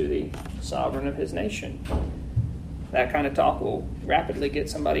disloyal to the sovereign of his nation. That kind of talk will rapidly get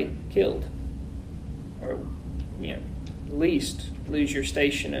somebody killed. Or, at least lose your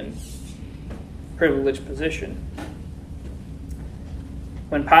station and privileged position.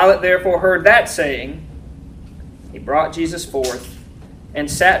 When Pilate therefore heard that saying, he brought Jesus forth, and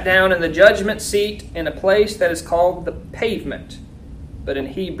sat down in the judgment seat in a place that is called the Pavement, but in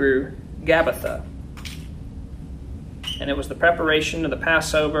Hebrew, Gabbatha. And it was the preparation of the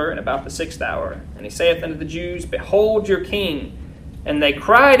Passover, and about the 6th hour. And he saith unto the Jews, Behold your king. And they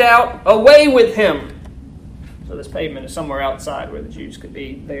cried out, Away with him! So this pavement is somewhere outside where the Jews could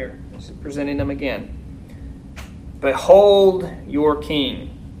be there. This is presenting them again. Behold your king.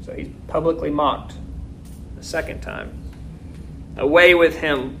 So he's publicly mocked the second time. Away with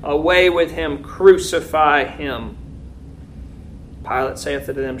him, crucify him. Pilate saith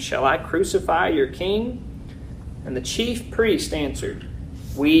unto them, Shall I crucify your king? And the chief priest answered,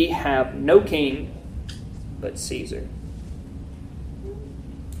 We have no king but Caesar.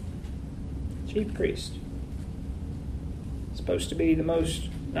 Chief priest. Supposed to be the most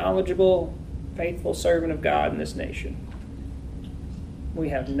knowledgeable, faithful servant of God in this nation. We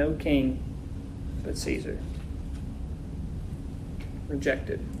have no king but Caesar.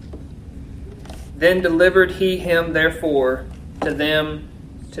 Rejected. Then delivered he him therefore to them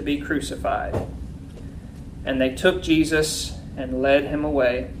to be crucified. And they took Jesus and led him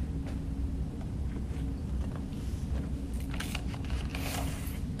away.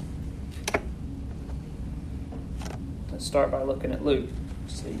 Let's start by looking at Luke.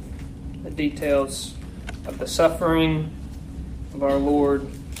 See the details of the suffering of our Lord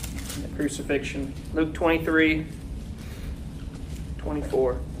and the crucifixion. Luke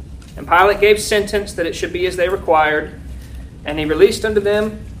 23:24. And Pilate gave sentence that it should be as they required, and he released unto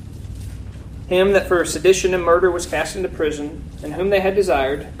them him that for sedition and murder was cast into prison, and whom they had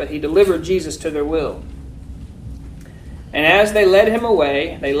desired, but he delivered Jesus to their will. And as they led him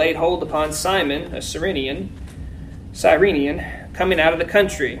away, they laid hold upon Simon, a Cyrenian, coming out of the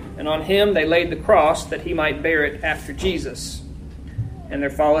country, and on him they laid the cross, that he might bear it after Jesus. And there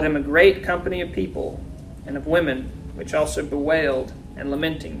followed him a great company of people, and of women, which also bewailed and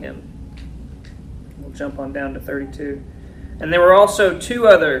lamenting him. We'll jump on down to 32. And there were also 2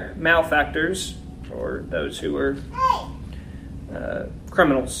 other malefactors, or those who were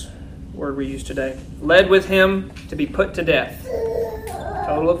criminals, word we use today, led with him to be put to death.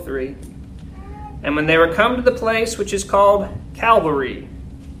 Total of 3. And when they were come to the place which is called Calvary,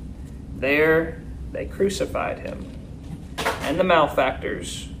 there they crucified him, and the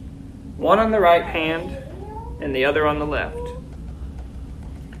malefactors, one on the right hand and the other on the left.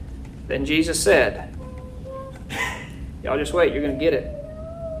 Then Jesus said, Y'all just wait, you're going to get it.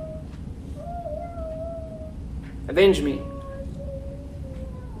 Avenge me.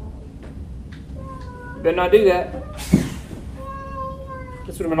 You better not do that.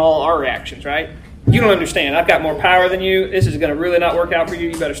 This would have been all our reactions, right? You don't understand. I've got more power than you. This is going to really not work out for you.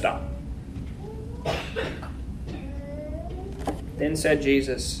 You better stop. Then said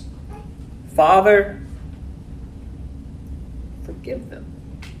Jesus, Father, forgive them,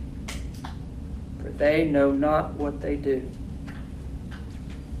 for they know not what they do.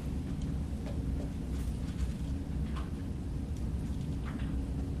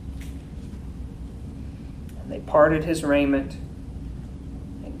 And they parted his raiment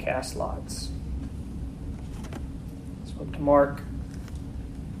and cast lots. Let's look to Mark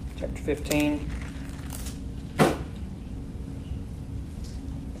chapter 15.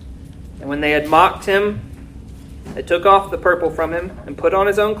 And when they had mocked him, they took off the purple from him and put on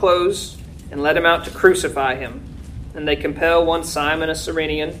his own clothes and led him out to crucify him. And they compel one Simon, a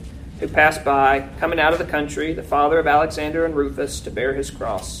Cyrenian, who passed by, coming out of the country, the father of Alexander and Rufus, to bear his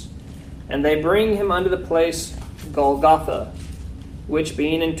cross. And they bring him unto the place Golgotha, which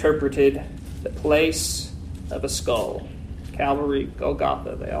being interpreted, the place of a skull. Calvary,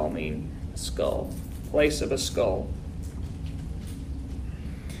 Golgotha, they all mean a skull. Place of a skull.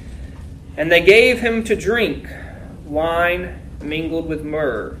 And they gave him to drink wine mingled with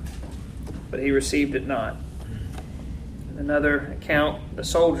myrrh, but he received it not. In another account, the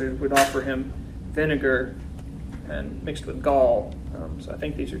soldiers would offer him vinegar and mixed with gall. So I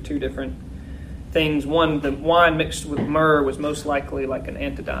think these are two different things. One, the wine mixed with myrrh was most likely like an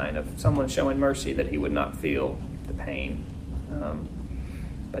anodyne of someone showing mercy that he would not feel the pain.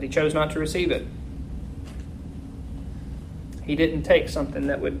 But he chose not to receive it. He didn't take something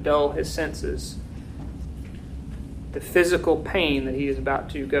that would dull his senses. The physical pain that he is about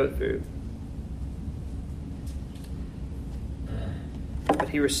to go through. But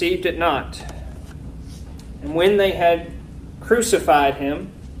he received it not. And when they had crucified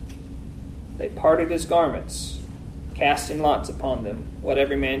him, they parted his garments, casting lots upon them, what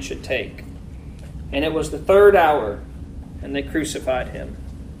every man should take. And it was the 3rd hour, and they crucified him.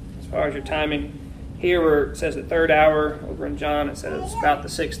 As far as your timing, here where it says the 3rd hour, over in John it says it's about the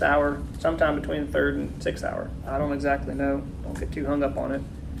 6th hour, sometime between the 3rd and 6th hour. I don't exactly know. Don't get too hung up on it.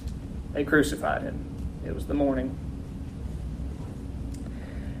 They crucified him. It was the morning.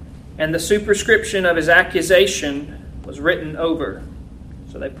 And the superscription of his accusation was written over.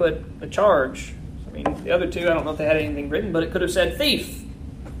 So they put a charge. I mean, the other two, I don't know if they had anything written, but it could have said thief,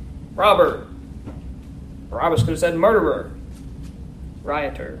 robber. Barabbas could have said murderer,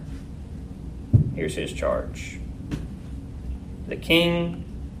 rioter. Here's his charge. The King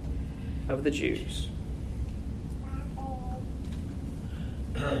of the Jews.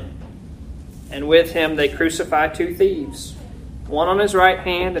 And with him they crucified 2 thieves, one on his right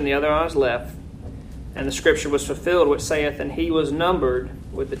hand and the other on his left. And the scripture was fulfilled, which saith, and he was numbered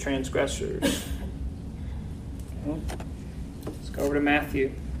with the transgressors. Okay. Let's go over to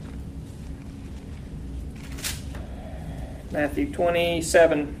Matthew. Matthew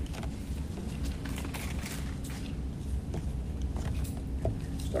 27.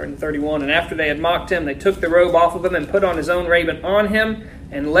 Starting 31. And after they had mocked him, they took the robe off of him and put on his own raiment on him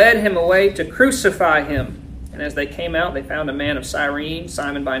and led him away to crucify him. And as they came out, they found a man of Cyrene,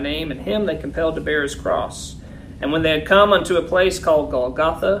 Simon by name, and him they compelled to bear his cross. And when they had come unto a place called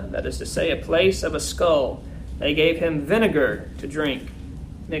Golgotha, that is to say, a place of a skull, they gave him vinegar to drink,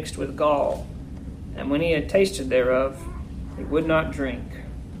 mixed with gall. And when he had tasted thereof, he would not drink.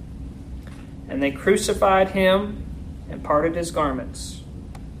 And they crucified him and parted his garments,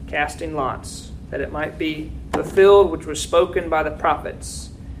 casting lots, that it might be fulfilled which was spoken by the prophets.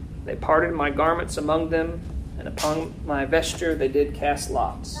 They parted my garments among them, and upon my vesture they did cast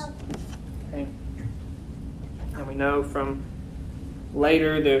lots. Okay. And we know from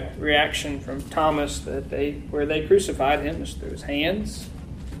later the reaction from Thomas that where they crucified him was through his hands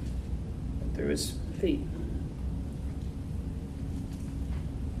and through his feet.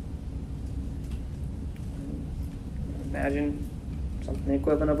 Imagine something the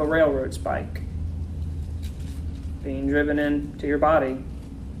equivalent of a railroad spike being driven into your body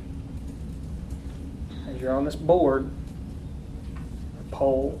as you're on this board, a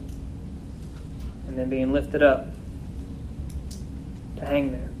pole, and then being lifted up to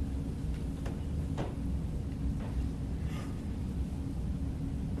hang there.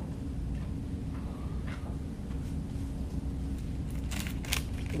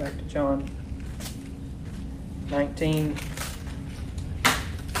 Go back to John 19.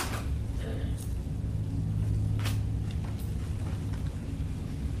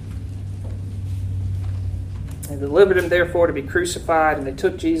 They delivered him therefore to be crucified, and they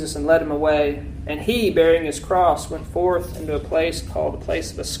took Jesus and led him away. And he, bearing his cross, went forth into a place called the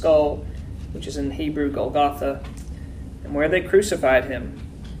place of a skull, which is in Hebrew Golgotha, and where they crucified him,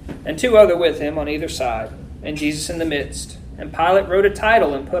 and 2 other with him on either side, and Jesus in the midst. And Pilate wrote a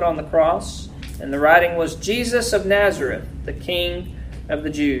title and put on the cross, and the writing was, Jesus of Nazareth, the King of the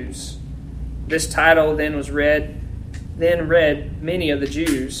Jews. This title then read many of the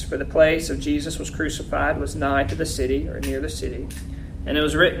Jews, for the place of Jesus was crucified was nigh to the city, or near the city. And it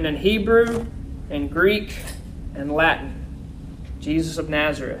was written in Hebrew and Greek and Latin, Jesus of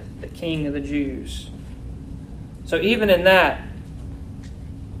Nazareth, the King of the Jews. So even in that,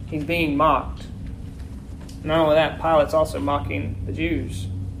 he's being mocked. Not only that, Pilate's also mocking the Jews,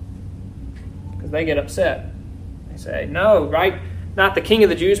 because they get upset. They say, no, right? Not the king of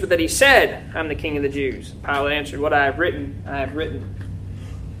the Jews, but that he said, I'm the king of the Jews. Pilate answered, what I have written, I have written.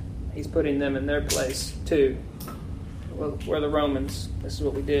 He's putting them in their place, too. Well, we're the Romans. This is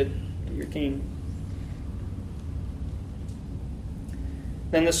what we did to your king.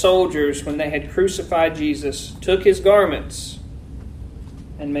 Then the soldiers, when they had crucified Jesus, took his garments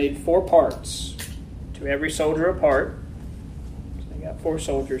and made 4 parts, to every soldier a part. So they got 4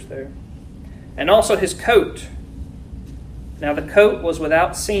 soldiers there. And also his coat. Now the coat was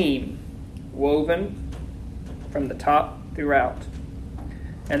without seam, woven from the top throughout.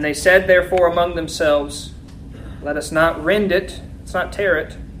 And they said therefore among themselves, let us not rend it, let's not tear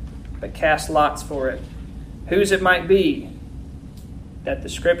it, but cast lots for it, whose it might be, that the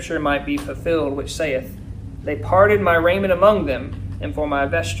scripture might be fulfilled, which saith, they parted my raiment among them, and for my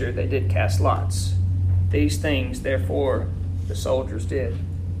vesture they did cast lots. These things, therefore, the soldiers did.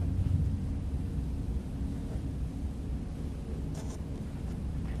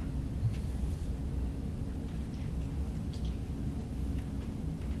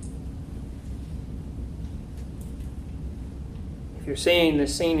 If you're seeing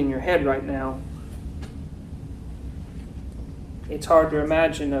this scene in your head right now, it's hard to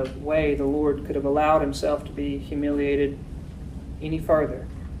imagine a way the Lord could have allowed himself to be humiliated any further.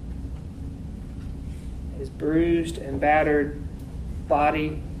 His bruised and battered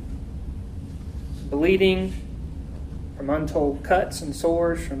body, bleeding from untold cuts and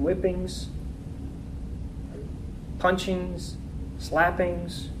sores from whippings, punchings,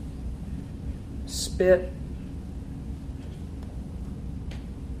 slappings, spit.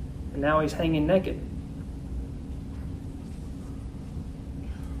 And now he's hanging naked.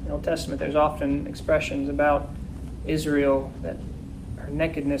 In the Old Testament, there's often expressions about Israel that her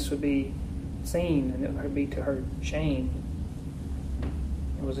nakedness would be seen and it would be to her shame.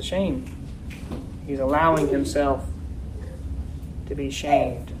 It was a shame. He's allowing himself to be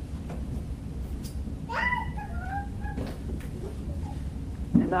shamed.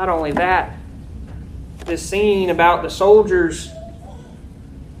 And not only that, this scene about the soldiers,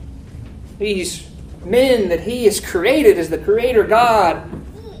 these men that he has created as the creator God,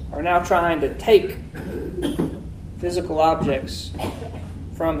 are now trying to take physical objects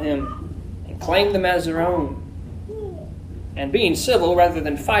from him and claim them as their own. And being civil rather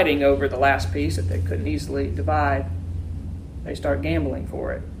than fighting over the last piece that they couldn't easily divide, they start gambling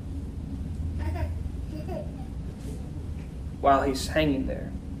for it while he's hanging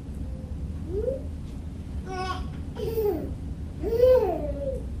there.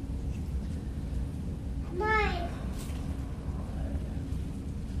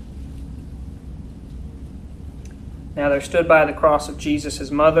 Now there stood by the cross of Jesus his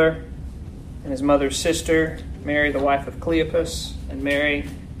mother and his mother's sister, Mary the wife of Cleopas, and Mary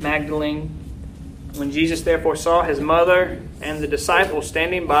Magdalene. When Jesus therefore saw his mother and the disciple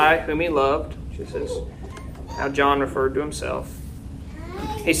standing by whom he loved, which is how John referred to himself,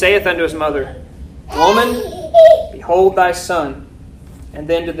 he saith unto his mother, Woman, behold thy son. And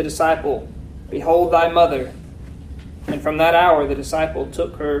then to the disciple, Behold thy mother. And from that hour the disciple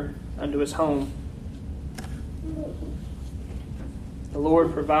took her unto his home. The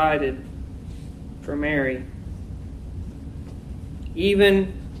Lord provided for Mary,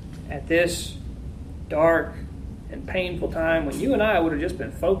 even at this dark and painful time when you and I would have just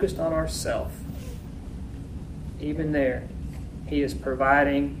been focused on ourselves. Even there, he is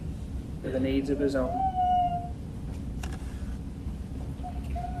providing for the needs of his own.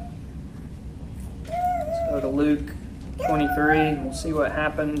 Let's go to Luke 23 and we'll see what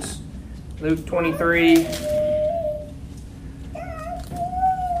happens. Luke 23.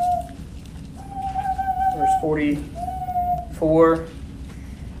 Verse 44.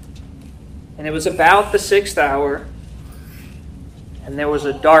 And it was about the 6th hour, and there was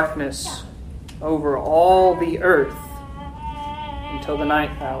a darkness over all the earth until the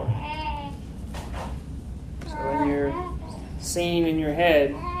 9th hour. So in your scene in your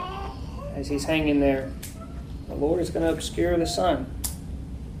head, as he's hanging there, the Lord is going to obscure the sun,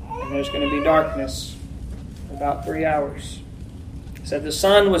 and there's going to be darkness for about 3 hours. It said the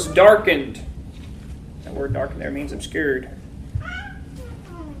sun was darkened. That word darkened there means obscured.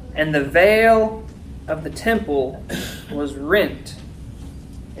 And the veil of the temple was rent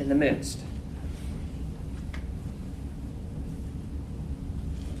in the midst.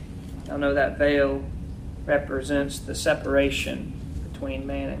 I know that veil represents the separation between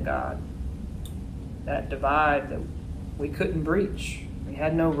man and God. That divide that we couldn't breach. We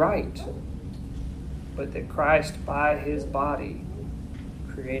had no right but that Christ, by his body,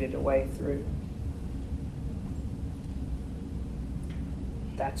 created a way through.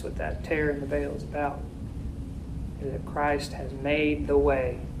 That's what that tear in the veil is about. Is that Christ has made the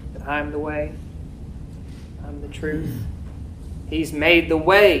way. That I'm the way. I'm the truth. He's made the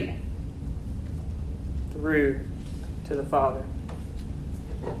way through to the Father.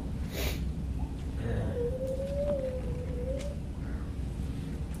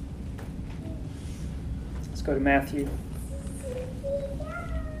 Let's go to Matthew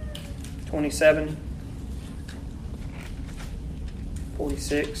 27,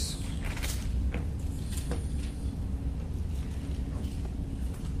 46.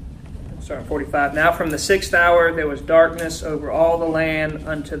 Sorry, 45. Now from the 6th hour there was darkness over all the land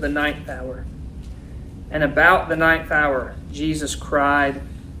unto the 9th hour. And about the 9th hour Jesus cried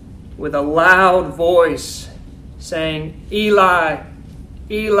with a loud voice, saying, Eli,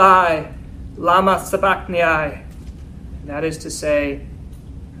 Eli, lama sabachthani. That is to say,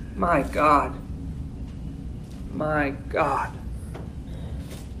 my God,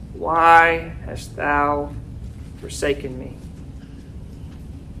 why hast thou forsaken me?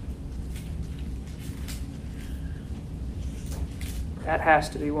 That has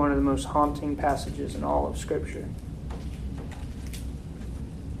to be one of the most haunting passages in all of Scripture.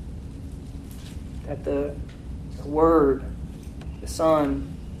 That the Word, the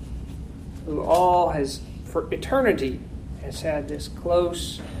Son, who all has, for eternity, has had this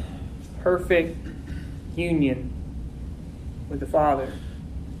close, perfect union with the Father,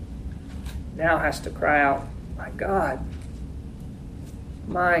 now has to cry out, my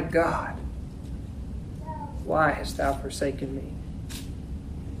God, why hast thou forsaken me?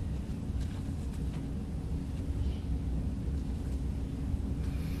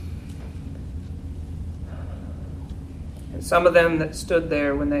 And some of them that stood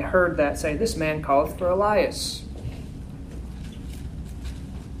there, when they heard that, say, this man calleth for Elias.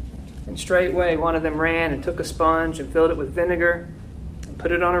 And straightway one of them ran and took a sponge and filled it with vinegar and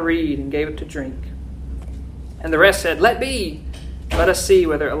put it on a reed and gave it to drink. And the rest said, let be, let us see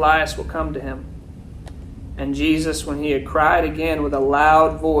whether Elias will come to him. And Jesus, when he had cried again with a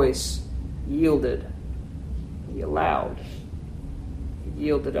loud voice, yielded. He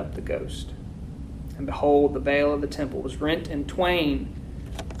yielded up the ghost. And behold, the veil of the temple was rent in twain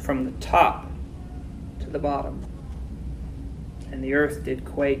from the top to the bottom. And the earth did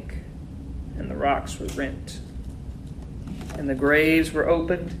quake, and the rocks were rent. And the graves were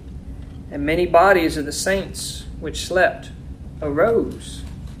opened, and many bodies of the saints which slept arose,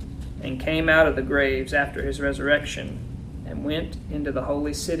 and came out of the graves after his resurrection, and went into the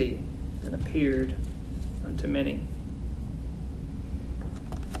holy city, and appeared unto many.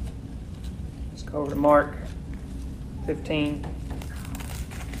 Let's go over to Mark 15.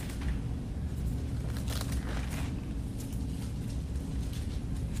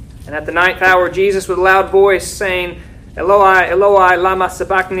 And at the 9th hour, Jesus with a loud voice, saying, Eloi, Eloi, lama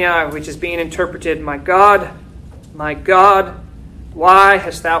sabachthani, which is being interpreted, my God, why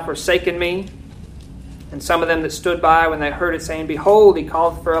hast thou forsaken me? And some of them that stood by, when they heard it, saying, behold, he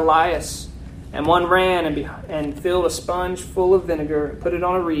calleth for Elias. And one ran and filled a sponge full of vinegar, put it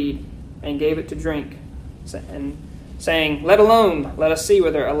on a reed, and gave it to drink, and saying, let alone, let us see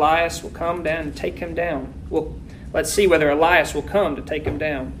whether Elias will come down and take him down. Let's see whether Elias will come to take him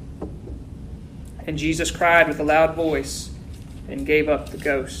down. And Jesus cried with a loud voice, and gave up the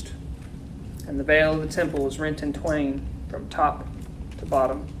ghost. And the veil of the temple was rent in twain from top to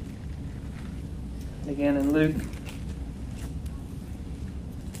bottom. And again in Luke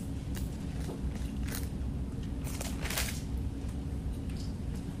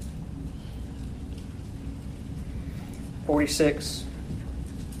 46.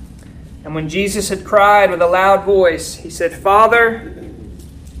 And when Jesus had cried with a loud voice, he said, Father,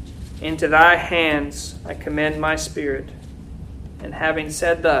 into thy hands I commend my spirit. And having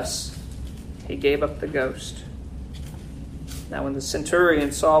said thus, he gave up the ghost. Now when the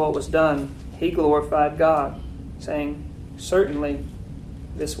centurion saw what was done, he glorified God, saying, certainly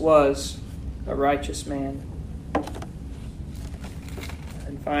this was a righteous man.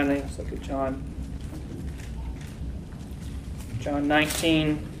 And finally, let's look at John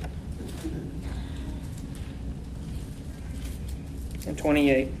 19 and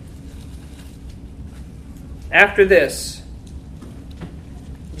 28. After this,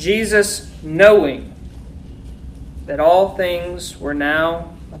 Jesus, knowing that all things were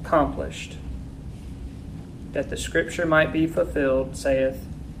now accomplished, that the scripture might be fulfilled, saith,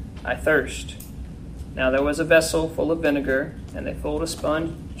 I thirst. Now there was a vessel full of vinegar, and they filled a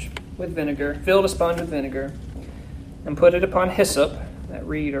sponge with vinegar, and put it upon hyssop, that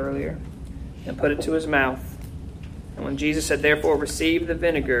reed earlier, and put it to his mouth. And when Jesus had therefore received the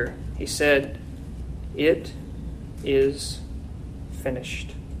vinegar, he said, "It is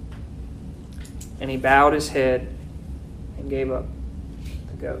finished." And he bowed his head and gave up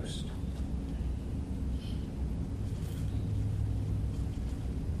the ghost.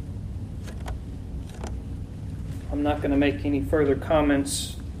 I'm not going to make any further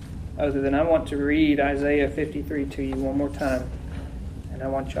comments other than I want to read Isaiah 53 to you one more time. And I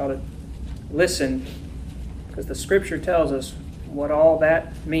want y'all to listen, because the Scripture tells us what all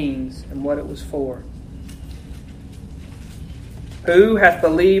that means and what it was for. Who hath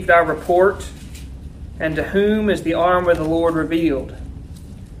believed our report, and to whom is the arm of the Lord revealed?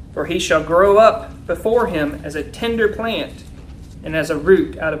 For he shall grow up before him as a tender plant, and as a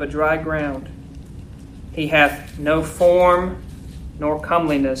root out of a dry ground. He hath no form nor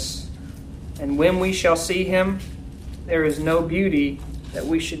comeliness, and when we shall see him, there is no beauty that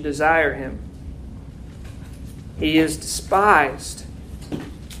we should desire him. He is despised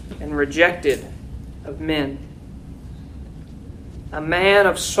and rejected of men, a man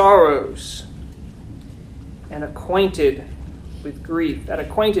of sorrows and acquainted with grief. That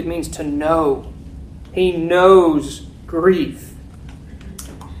acquainted means to know. He knows grief.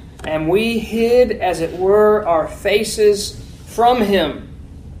 And we hid, as it were, our faces from him.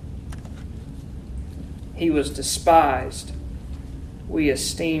 He was despised. We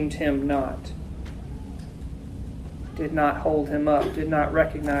esteemed him not. Did not hold him up, did not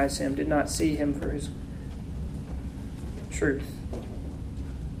recognize him, did not see him for his truth.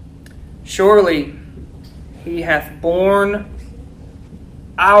 Surely he hath borne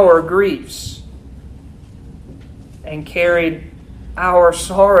our griefs and carried our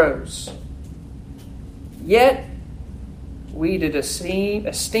sorrows. Yet we did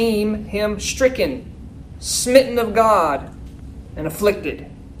esteem him stricken, smitten of God, and afflicted.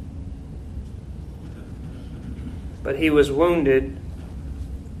 But he was wounded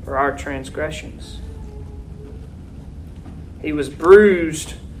for our transgressions. He was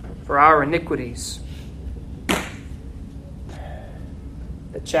bruised for our iniquities.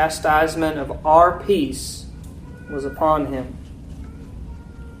 The chastisement of our peace was upon him.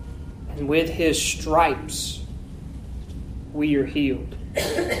 And with his stripes we are healed.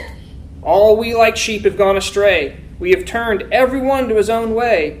 All we like sheep have gone astray. We have turned every one to his own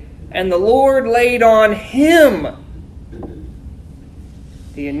way. And the Lord laid on him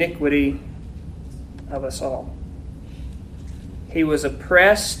the iniquity of us all. He was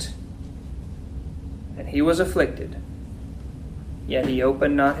oppressed and he was afflicted, yet he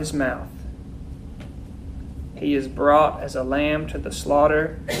opened not his mouth. He is brought as a lamb to the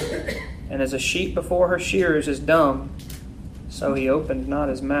slaughter, and as a sheep before her shearers is dumb, so he opened not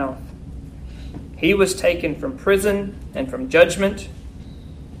his mouth. He was taken from prison and from judgment,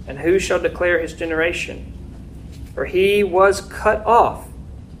 and who shall declare his generation? For he was cut off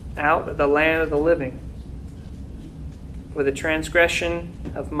out of the land of the living. For the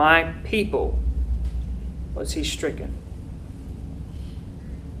transgression of my people was he stricken.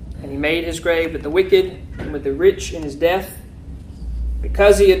 And he made his grave with the wicked and with the rich in his death,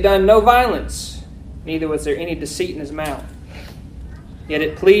 because he had done no violence, neither was there any deceit in his mouth. Yet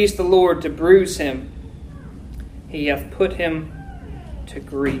it pleased the Lord to bruise him. He hath put him to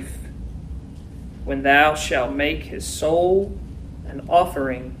grief. When thou shalt make his soul an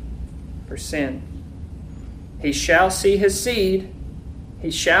offering for sin, he shall see his seed,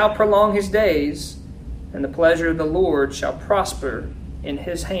 he shall prolong his days, and the pleasure of the Lord shall prosper in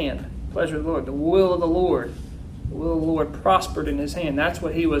his hand. Pleasure of the Lord, the will of the Lord. The will of the Lord prospered in his hand. That's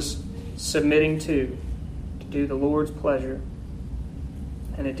what he was submitting to do the Lord's pleasure.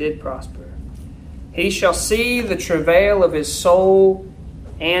 And it did prosper. He shall see the travail of his soul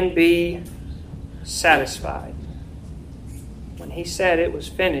and be satisfied. When he said it was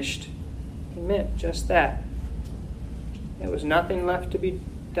finished, he meant just that. There was nothing left to be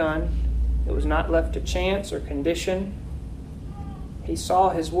done. It was not left to chance or condition. He saw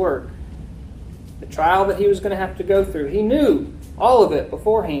his work. The trial that he was going to have to go through. He knew all of it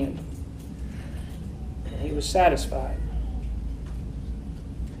beforehand. And he was satisfied.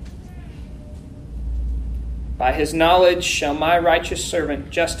 By his knowledge shall my righteous servant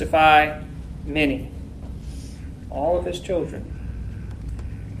justify many, all of his children.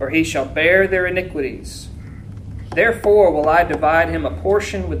 For he shall bear their iniquities. Therefore will I divide him a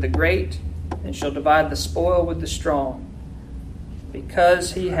portion with the great, and shall divide the spoil with the strong.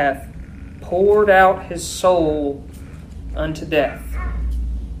 Because he hath poured out his soul unto death,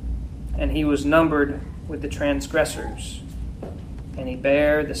 and he was numbered with the transgressors, and he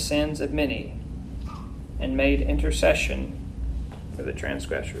bare the sins of many, and made intercession for the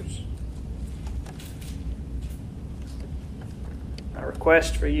transgressors. My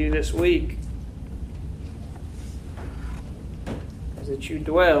request for you this week is that you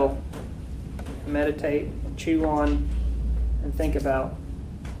dwell, meditate, and chew on, and think about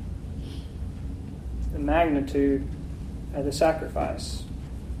the magnitude of the sacrifice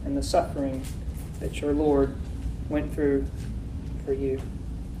and the suffering that your Lord went through for you.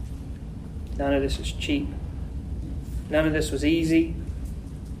 None of this is cheap. None of this was easy.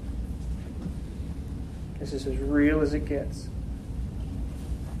 This is as real as it gets.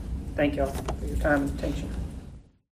 Thank y'all for your time and attention.